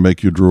 I'm going to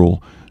make you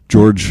drool,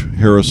 George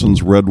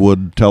Harrison's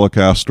Redwood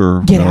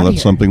Telecaster.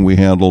 That's something we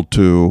handled,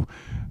 to,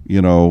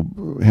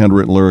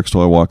 handwritten lyrics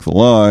till I Walk the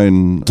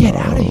Line. Get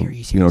out of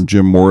here!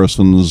 Jim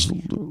Morrison's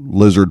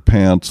Lizard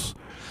Pants.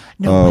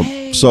 No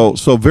way. So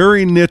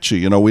very niche.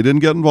 We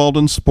didn't get involved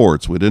in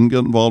sports. We didn't get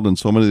involved in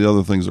so many of the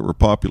other things that were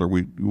popular.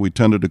 We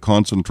tended to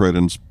concentrate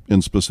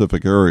in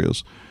specific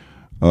areas.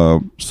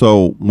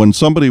 So when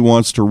somebody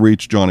wants to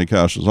reach Johnny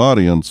Cash's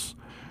audience,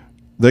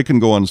 they can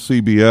go on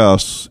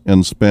CBS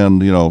and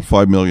spend,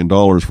 $5 million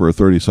for a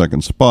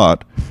 30-second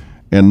spot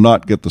and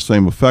not get the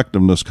same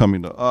effectiveness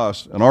coming to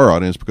us and our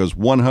audience, because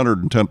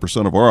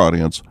 110% of our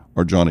audience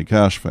are Johnny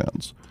Cash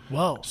fans.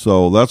 Whoa.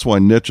 So that's why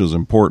niche is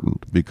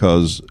important,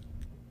 because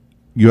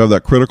you have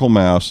that critical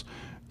mass.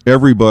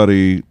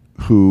 Everybody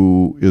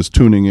who is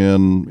tuning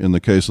in the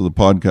case of the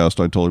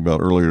podcast I told you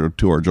about earlier,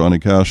 to our Johnny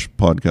Cash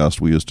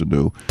podcast we used to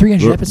do,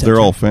 300 episodes. they're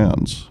all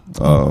fans.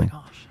 Oh my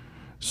gosh.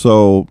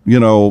 So,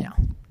 Yeah.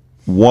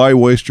 why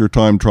waste your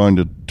time trying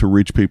to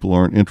reach people who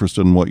aren't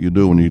interested in what you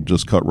do when you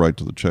just cut right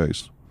to the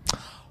chase?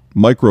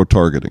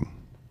 Micro-targeting.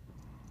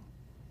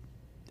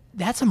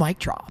 That's a mic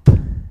drop.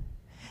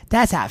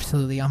 That's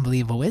absolutely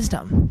unbelievable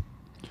wisdom.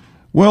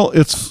 Well,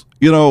 it's,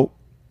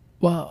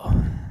 Whoa.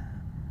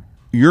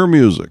 your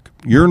music,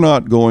 you're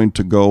not going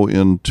to go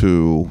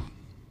into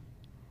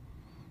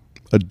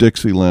a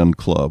Dixieland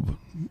club,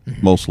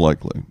 most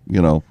likely.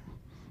 You're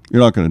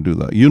not going to do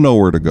that. You know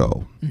where to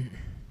go.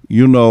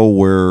 You know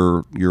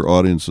where your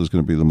audience is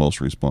going to be the most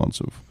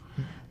responsive.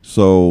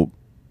 So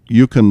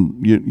you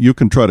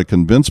can try to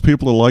convince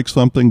people to like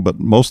something, but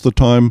most of the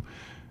time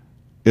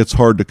it's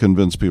hard to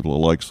convince people to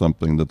like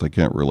something that they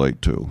can't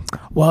relate to.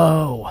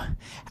 Whoa.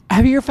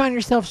 Have you ever found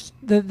yourself,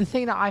 the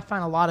thing that I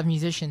find a lot of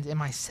musicians and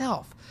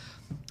myself,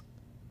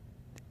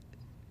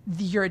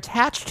 you're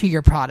attached to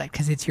your product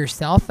because it's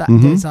yourself.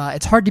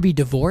 It's hard to be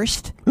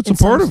divorced. It's a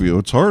part of you.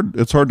 It's hard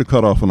to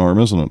cut off an arm,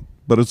 isn't it?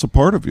 But it's a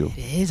part of you.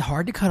 It is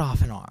hard to cut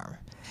off an arm.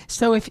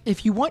 So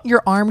if you want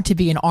your arm to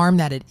be an arm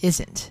that it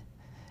isn't,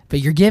 but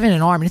you're given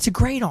an arm and it's a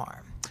great arm,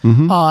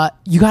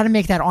 you got to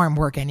make that arm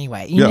work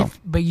anyway.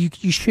 But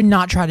you should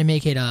not try to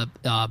make it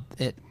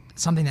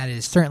something that it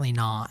is certainly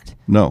not.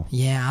 No.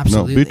 Yeah,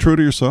 absolutely. No, be true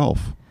to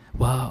yourself.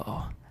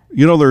 Whoa.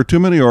 There are too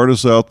many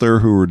artists out there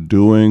who are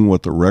doing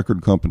what the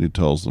record company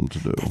tells them to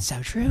do. That's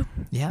so true.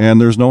 Yeah.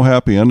 And there's no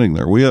happy ending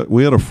there. We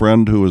had a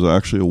friend who was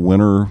actually a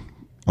winner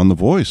on The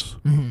Voice.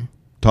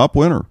 Top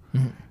winner.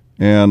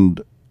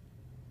 And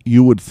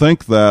you would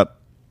think that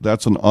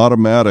that's an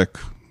automatic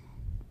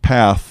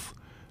path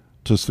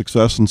to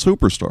success and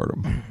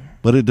superstardom,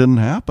 but it didn't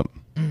happen.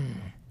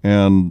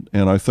 And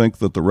I think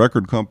that the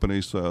record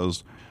company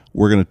says,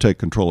 we're going to take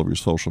control of your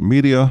social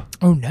media.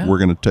 Oh, no. We're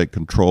going to take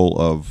control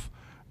of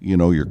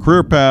your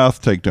career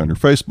path, take down your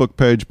Facebook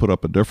page, put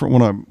up a different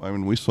one. I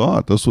mean, we saw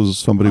it. This was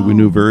somebody we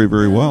knew very,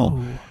 very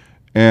well.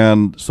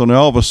 And so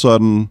now all of a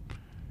sudden,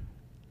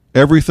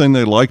 everything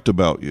they liked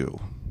about you,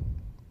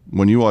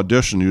 when you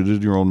auditioned, you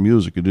did your own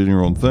music, you did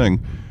your own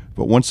thing,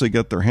 but once they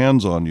get their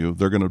hands on you,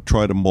 they're going to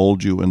try to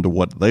mold you into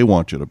what they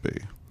want you to be.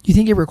 You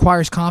think it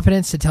requires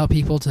confidence to tell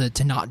people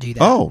to not do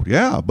that? Oh,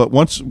 yeah. But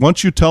once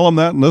you tell them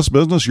that in this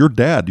business, you're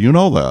dead. You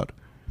know that.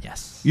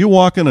 Yes. You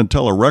walk in and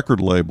tell a record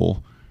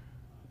label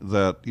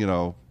that,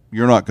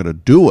 you're not going to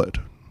do it.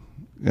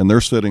 And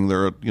they're sitting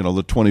there at, the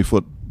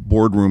 20-foot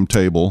boardroom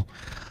table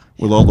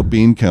with all the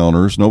bean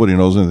counters. Nobody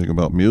knows anything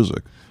about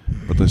music.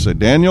 But they say,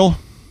 Daniel,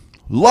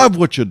 love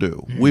what you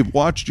do. We've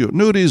watched you at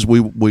Nudies.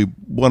 We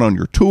went on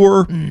your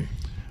tour.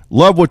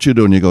 Love what you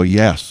do. And you go,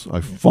 yes,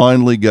 I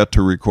finally get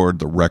to record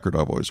the record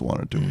I've always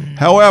wanted to.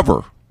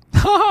 However,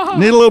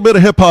 need a little bit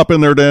of hip-hop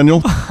in there,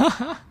 Daniel.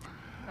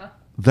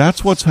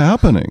 That's what's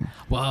happening.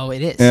 Well,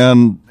 it is.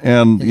 And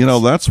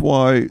that's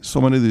why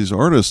so many of these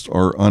artists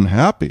are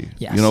unhappy.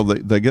 Yes.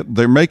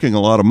 They're making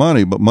a lot of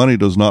money, but money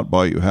does not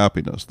buy you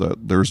happiness.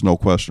 There's no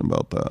question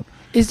about that.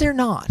 Is there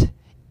not?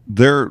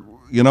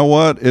 You know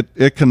what?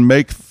 It can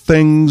make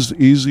things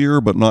easier,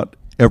 but not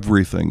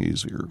everything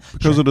easier.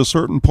 Because at a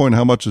certain point,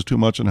 how much is too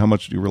much and how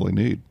much do you really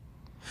need?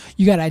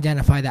 You got to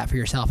identify that for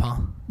yourself, huh?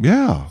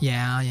 Yeah.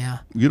 Yeah.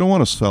 You don't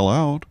want to sell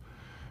out.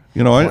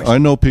 I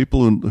know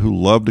people who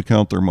love to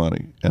count their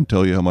money and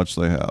tell you how much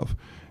they have.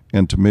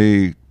 And to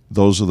me,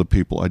 those are the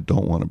people I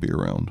don't want to be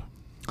around.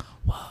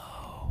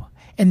 Whoa.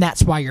 And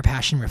that's why your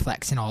passion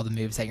reflects in all the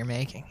moves that you're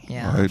making.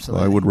 Yeah,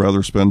 absolutely. I would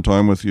rather spend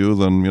time with you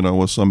than,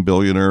 with some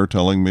billionaire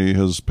telling me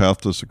his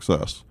path to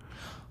success.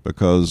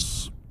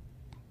 Because,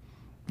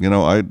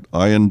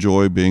 I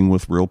enjoy being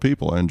with real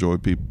people. I enjoy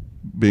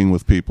being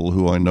with people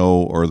who I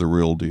know are the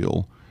real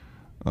deal.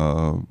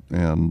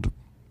 And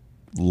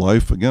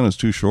life, again, is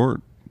too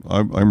short.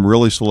 I'm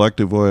really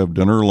selective who I have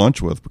dinner or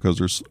lunch with, because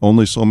there's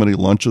only so many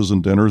lunches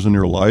and dinners in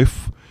your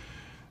life.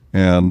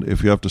 And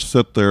if you have to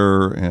sit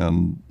there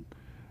and,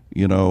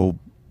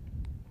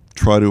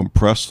 try to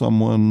impress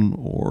someone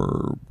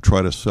or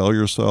try to sell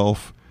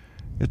yourself,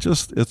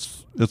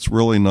 it's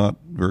really not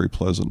very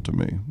pleasant to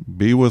me.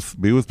 Be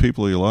with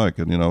people you like.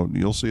 And,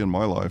 you'll see in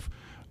my life,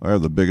 I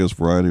have the biggest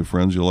variety of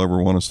friends you'll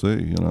ever want to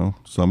see.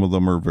 Some of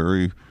them are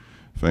very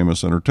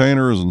famous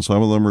entertainers, and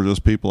some of them are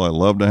just people I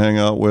love to hang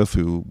out with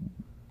who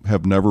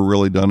have never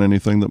really done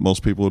anything that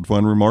most people would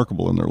find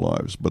remarkable in their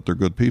lives, but they're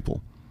good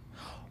people.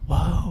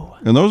 Whoa.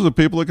 And those are the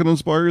people that can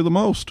inspire you the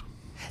most.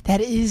 That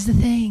is the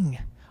thing.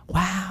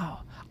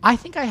 Wow. I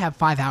think I have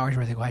 5 hours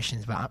worth of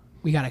questions, but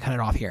we got to cut it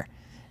off here.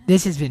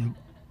 This has been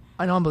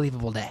an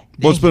unbelievable day.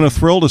 Well, it's been a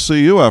thrill to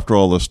see you after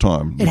all this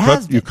time.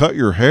 You cut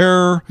your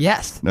hair.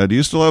 Yes. Now, do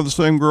you still have the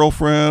same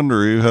girlfriend,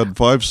 or you had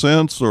 5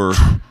 cents, or?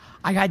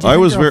 I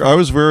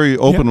was very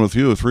open with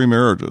you. 3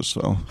 marriages,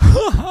 so.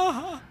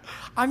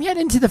 I'm yet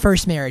into the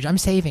first marriage. I'm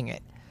saving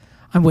it.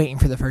 I'm waiting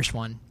for the first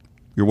one.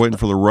 You're waiting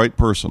for the right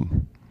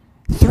person.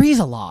 3's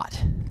a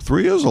lot.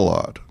 3 is a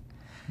lot.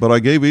 But I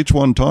gave each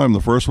one time. The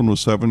first one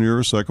was 7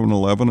 years, second one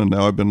 11, and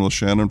now I've been with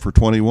Shannon for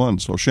 21.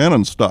 So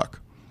Shannon's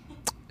stuck.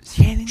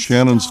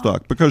 Shannon's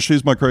stuck because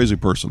she's my crazy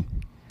person.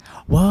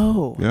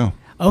 Whoa. Yeah.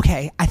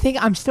 Okay, I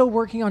think I'm still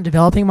working on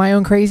developing my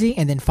own crazy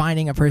and then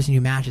finding a person who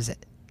matches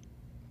it.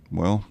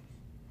 Well,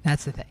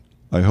 that's the thing.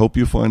 I hope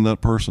you find that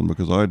person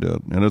because I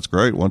did, and it's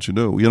great once you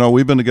do. You know,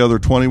 we've been together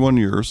 21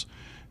 years,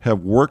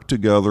 have worked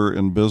together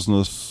in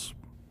business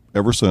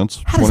ever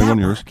since. How does 21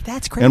 that years. work?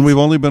 That's crazy. And we've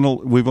only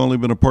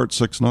been apart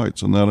 6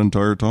 nights in that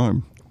entire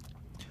time.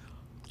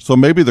 So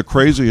maybe the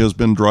crazy has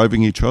been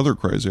driving each other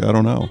crazy. I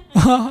don't know.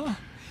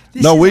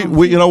 No,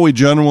 we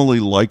genuinely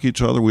like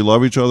each other. We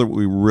love each other.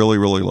 We really,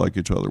 really like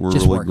each other. We're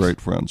Just really works.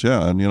 great friends.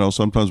 Yeah, and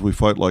sometimes we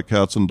fight like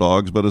cats and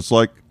dogs, but it's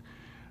like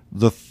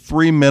the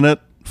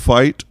 3-minute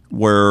fight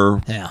where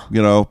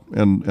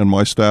and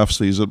my staff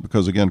sees it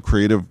because again,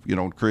 creative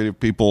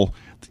people,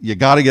 you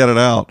got to get it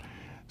out.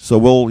 So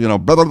we'll blah,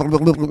 blah, blah,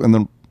 blah, blah, and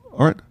then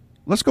all right,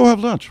 let's go have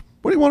lunch.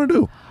 What do you want to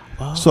do?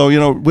 Wow. So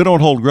we don't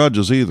hold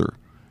grudges either.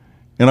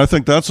 And I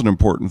think that's an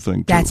important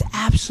thing, too. That's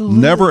absolutely...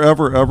 Never,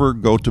 ever, ever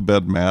go to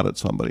bed mad at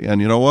somebody. And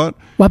you know what?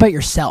 What about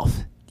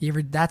yourself?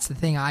 That's the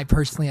thing I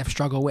personally have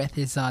struggled with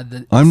is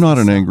I'm not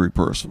an angry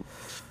person.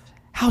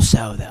 How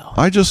so, though?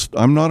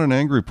 I'm not an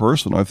angry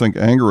person. I think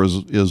anger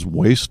is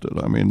wasted.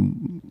 I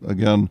mean,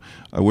 again,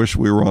 I wish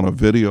we were on a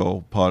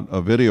video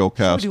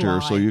cast here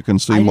so you can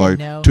see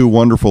my 2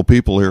 wonderful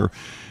people here.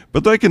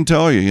 But they can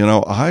tell you,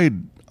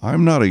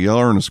 I'm not a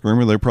yeller and a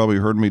screamer. They probably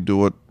heard me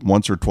do it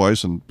once or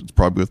twice, and it's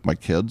probably with my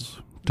kids,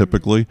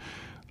 typically.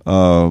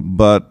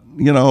 But,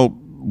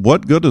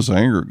 what good does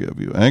anger give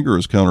you? Anger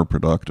is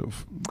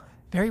counterproductive.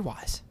 Very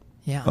wise.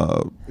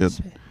 Yeah.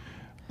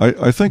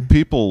 I think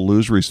people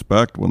lose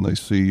respect when they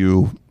see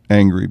you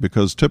angry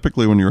because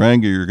typically when you're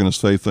angry, you're going to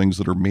say things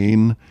that are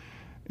mean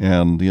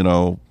and,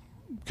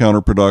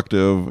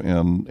 counterproductive.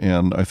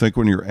 And I think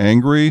when you're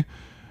angry,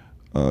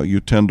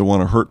 you tend to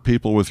want to hurt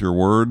people with your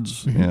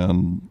words,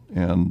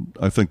 and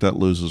I think that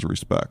loses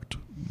respect.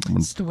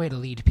 It's the way to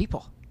lead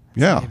people.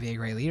 It's yeah. To be a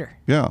great leader.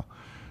 Yeah.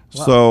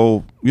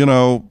 Whoa.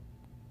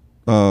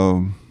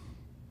 So,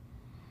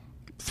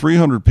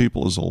 300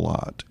 people is a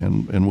lot,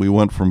 and we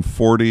went from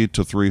 40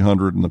 to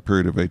 300 in the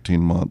period of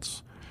 18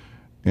 months.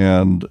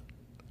 And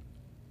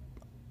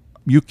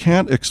you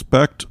can't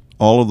expect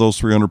all of those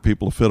 300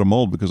 people to fit a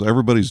mold because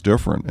everybody's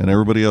different and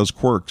everybody has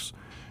quirks.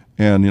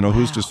 And,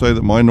 who's to say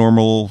that my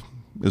normal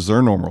is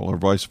their normal or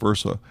vice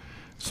versa.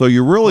 So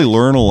you really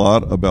learn a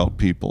lot about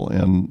people.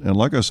 And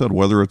like I said,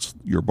 whether it's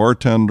your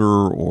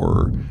bartender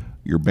or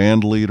your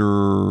band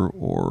leader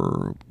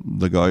or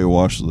the guy who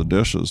washes the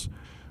dishes,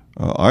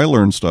 I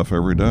learn stuff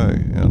every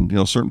day. And,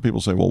 certain people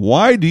say, well,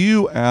 why do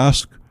you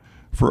ask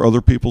for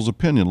other people's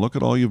opinion? Look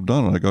at all you've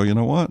done. And I go, you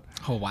know what?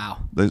 Oh, wow.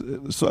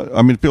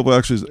 People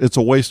actually, it's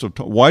a waste of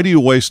time. Why do you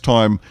waste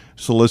time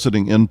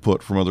soliciting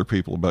input from other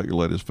people about your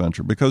latest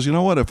venture? Because you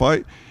know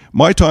what?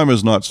 My time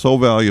is not so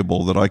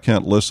valuable that I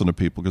can't listen to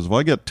people. Because if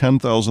I get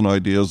 10,000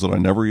 ideas that I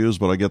never use,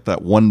 but I get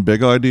that one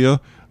big idea,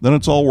 then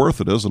it's all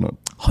worth it, isn't it?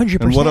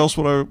 100%. And what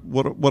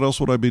else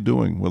would I be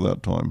doing with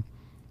that time?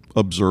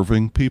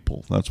 Observing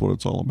people. That's what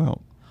it's all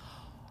about.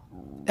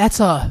 That's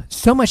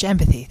so much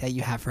empathy that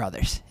you have for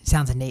others. It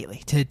sounds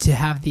innately to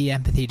have the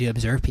empathy to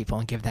observe people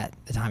and give that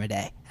the time of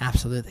day.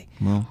 Absolutely.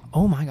 Well,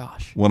 oh my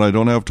gosh. When I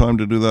don't have time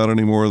to do that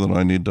anymore, then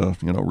I need to,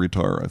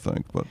 retire. I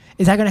think. But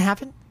is that going to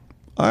happen?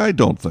 I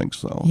don't think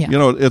so. Yeah.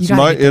 It's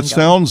nice. It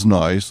sounds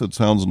nice. It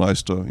sounds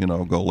nice to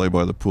go lay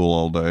by the pool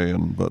all day,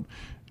 but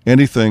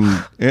anything.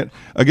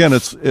 Again,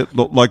 it's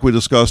like we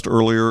discussed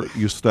earlier.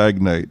 You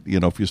stagnate.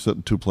 If you sit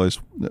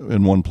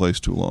in one place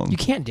too long, you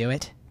can't do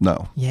it.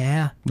 No.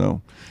 Yeah.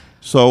 No.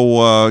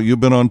 So you've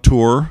been on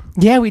tour.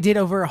 Yeah, we did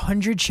over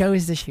 100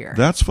 shows this year.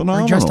 That's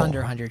phenomenal. Or just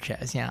under 100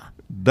 shows. Yeah.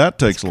 That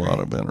takes a lot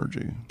of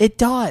energy. It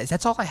does.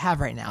 That's all I have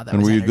right now.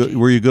 And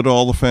were you good to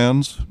all the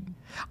fans?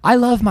 I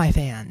love my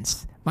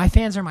fans. My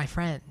fans are my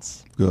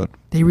friends. Good.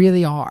 They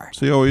really are.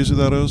 See how easy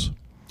that is?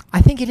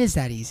 I think it is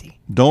that easy.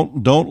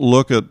 Don't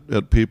look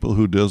at people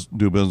who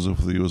do business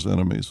with you as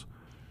enemies.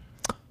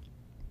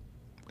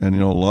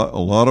 And a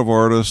lot of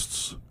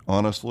artists,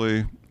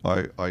 honestly,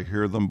 I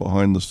hear them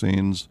behind the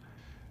scenes,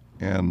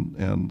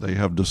 and they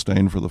have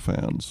disdain for the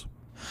fans.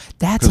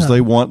 That's because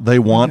they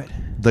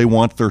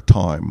want their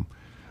time.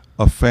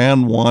 A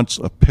fan wants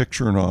a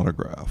picture and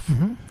autograph.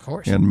 Mm-hmm, of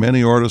course. And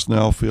many artists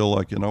now feel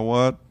like, you know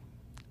what?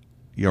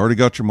 You already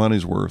got your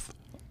money's worth.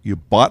 You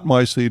bought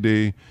my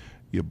CD.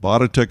 You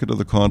bought a ticket to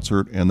the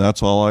concert, and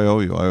that's all I owe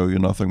you. I owe you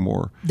nothing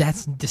more.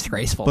 That's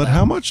disgraceful. But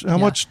how much? How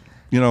much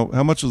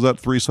does that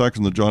 3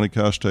 seconds that Johnny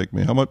Cash take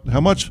me?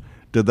 How much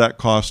did that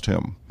cost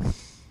him?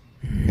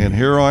 And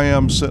here I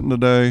am sitting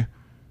today,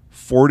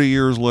 40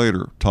 years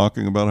later,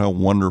 talking about how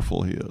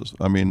wonderful he is.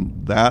 I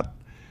mean, that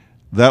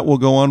will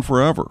go on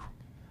forever.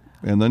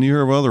 And then you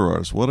hear of other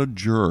artists. What a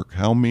jerk.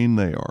 How mean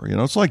they are.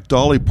 It's like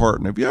Dolly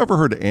Parton. Have you ever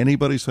heard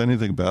anybody say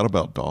anything bad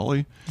about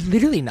Dolly?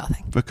 Literally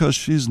nothing. Because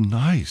she's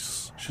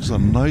nice. She's a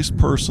nice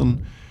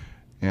person.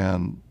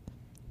 And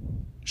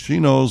she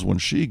knows when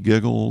she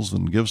giggles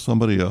and gives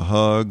somebody a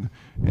hug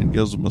and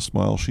gives them a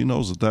smile, she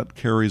knows that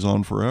carries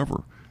on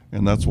forever.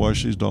 And that's why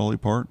she's Dolly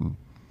Parton.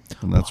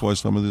 And that's why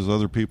some of these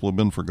other people have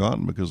been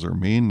forgotten, because they're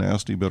mean,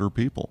 nasty, bitter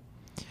people.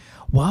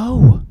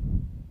 Whoa.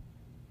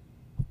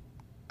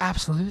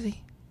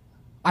 Absolutely.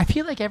 I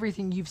feel like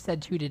everything you've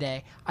said too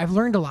today, I've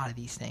learned a lot of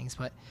these things,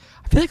 but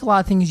I feel like a lot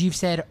of things you've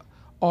said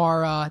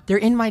are, they're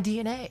in my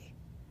DNA.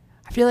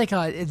 I feel like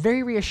it's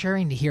very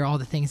reassuring to hear all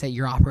the things that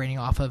you're operating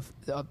off of,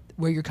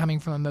 where you're coming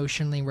from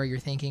emotionally, where you're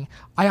thinking.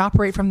 I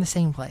operate from the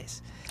same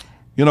place.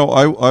 You know,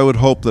 I would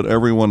hope that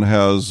everyone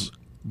has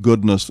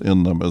goodness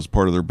in them as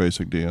part of their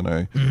basic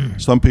DNA.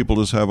 Some people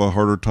just have a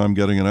harder time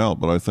getting it out,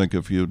 but I think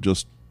if you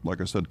just, like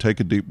I said, take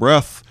a deep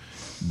breath,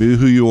 be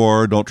who you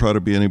are, don't try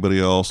to be anybody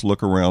else,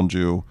 look around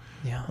you,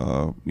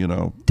 you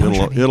know,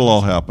 it'll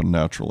all happen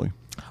naturally.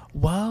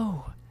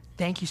 Whoa.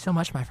 Thank you so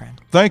much, my friend.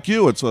 Thank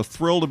you. It's a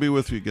thrill to be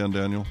with you again,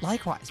 Daniel.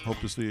 Likewise. Hope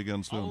to see you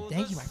again soon.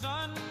 Thank you, my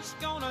friend.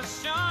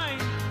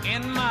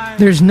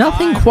 There's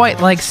nothing quite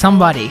like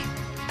somebody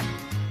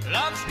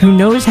who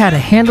knows how to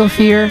handle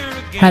fear,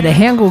 how to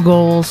handle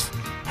goals,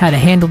 how to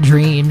handle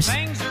dreams,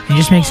 and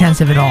just make sense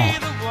of it all.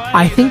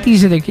 I think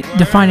these are the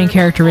defining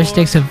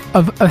characteristics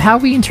of how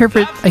we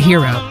interpret a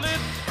hero.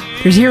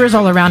 There's heroes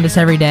all around us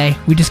every day.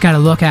 We just got to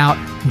look out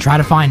and try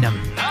to find them.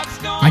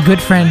 My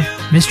good friend,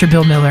 Mr.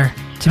 Bill Miller,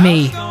 to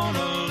me,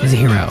 is a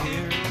hero.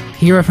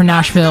 Hero for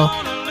Nashville,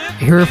 a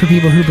hero for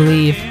people who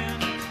believe,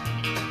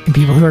 and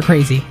people who are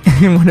crazy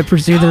and want to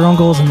pursue their own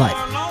goals in life.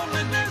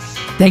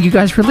 Thank you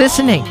guys for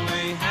listening.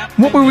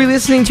 What were we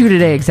listening to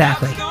today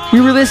exactly?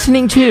 We were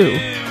listening to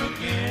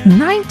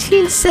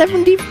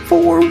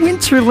 1974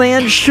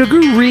 Winterland, Sugar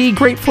Ree,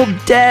 Grateful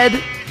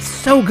Dead.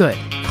 So good.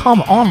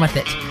 Come on with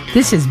it.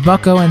 This is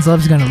Buck Owens,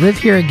 Love's Gonna Live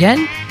Here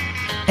Again.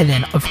 And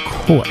then, of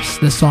course,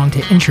 the song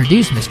to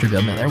introduce Mr.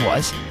 Bill Miller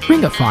was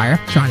Ring of Fire,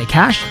 Johnny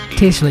Cash,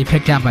 tastefully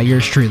picked out by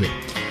yours truly.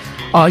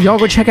 Y'all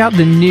go check out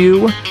the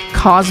new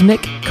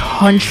Cosmic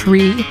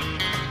Country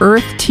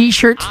Earth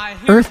t-shirt,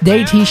 Earth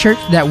Day t-shirt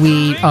that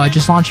we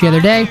just launched the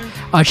other day.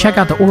 Check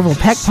out the Orville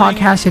Peck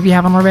podcast if you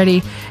haven't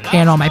already.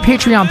 And on my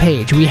Patreon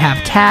page, we have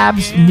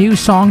tabs, new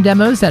song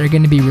demos that are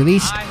going to be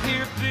released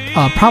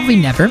probably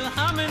never.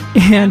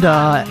 And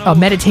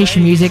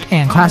meditation music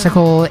and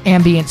classical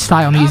ambient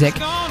style music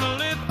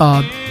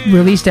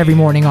released every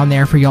morning on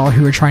there for y'all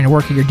who are trying to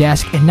work at your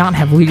desk and not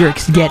have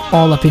lyrics get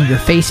all up in your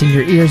face and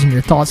your ears and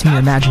your thoughts and your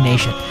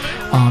imagination.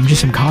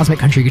 Just some cosmic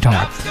country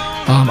guitar.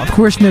 Of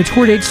course, no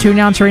tour dates to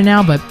announce right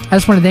now, but I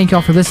just want to thank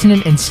y'all for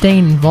listening and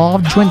staying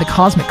involved. Join the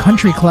Cosmic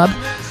Country Club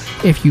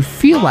if you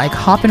feel like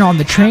hopping on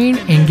the train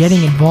and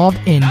getting involved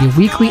in the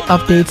weekly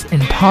updates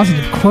and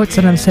positive quotes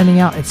that I'm sending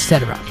out,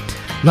 etc.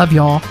 Love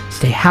y'all.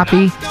 Stay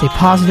happy, stay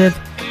positive,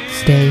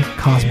 stay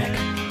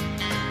cosmic.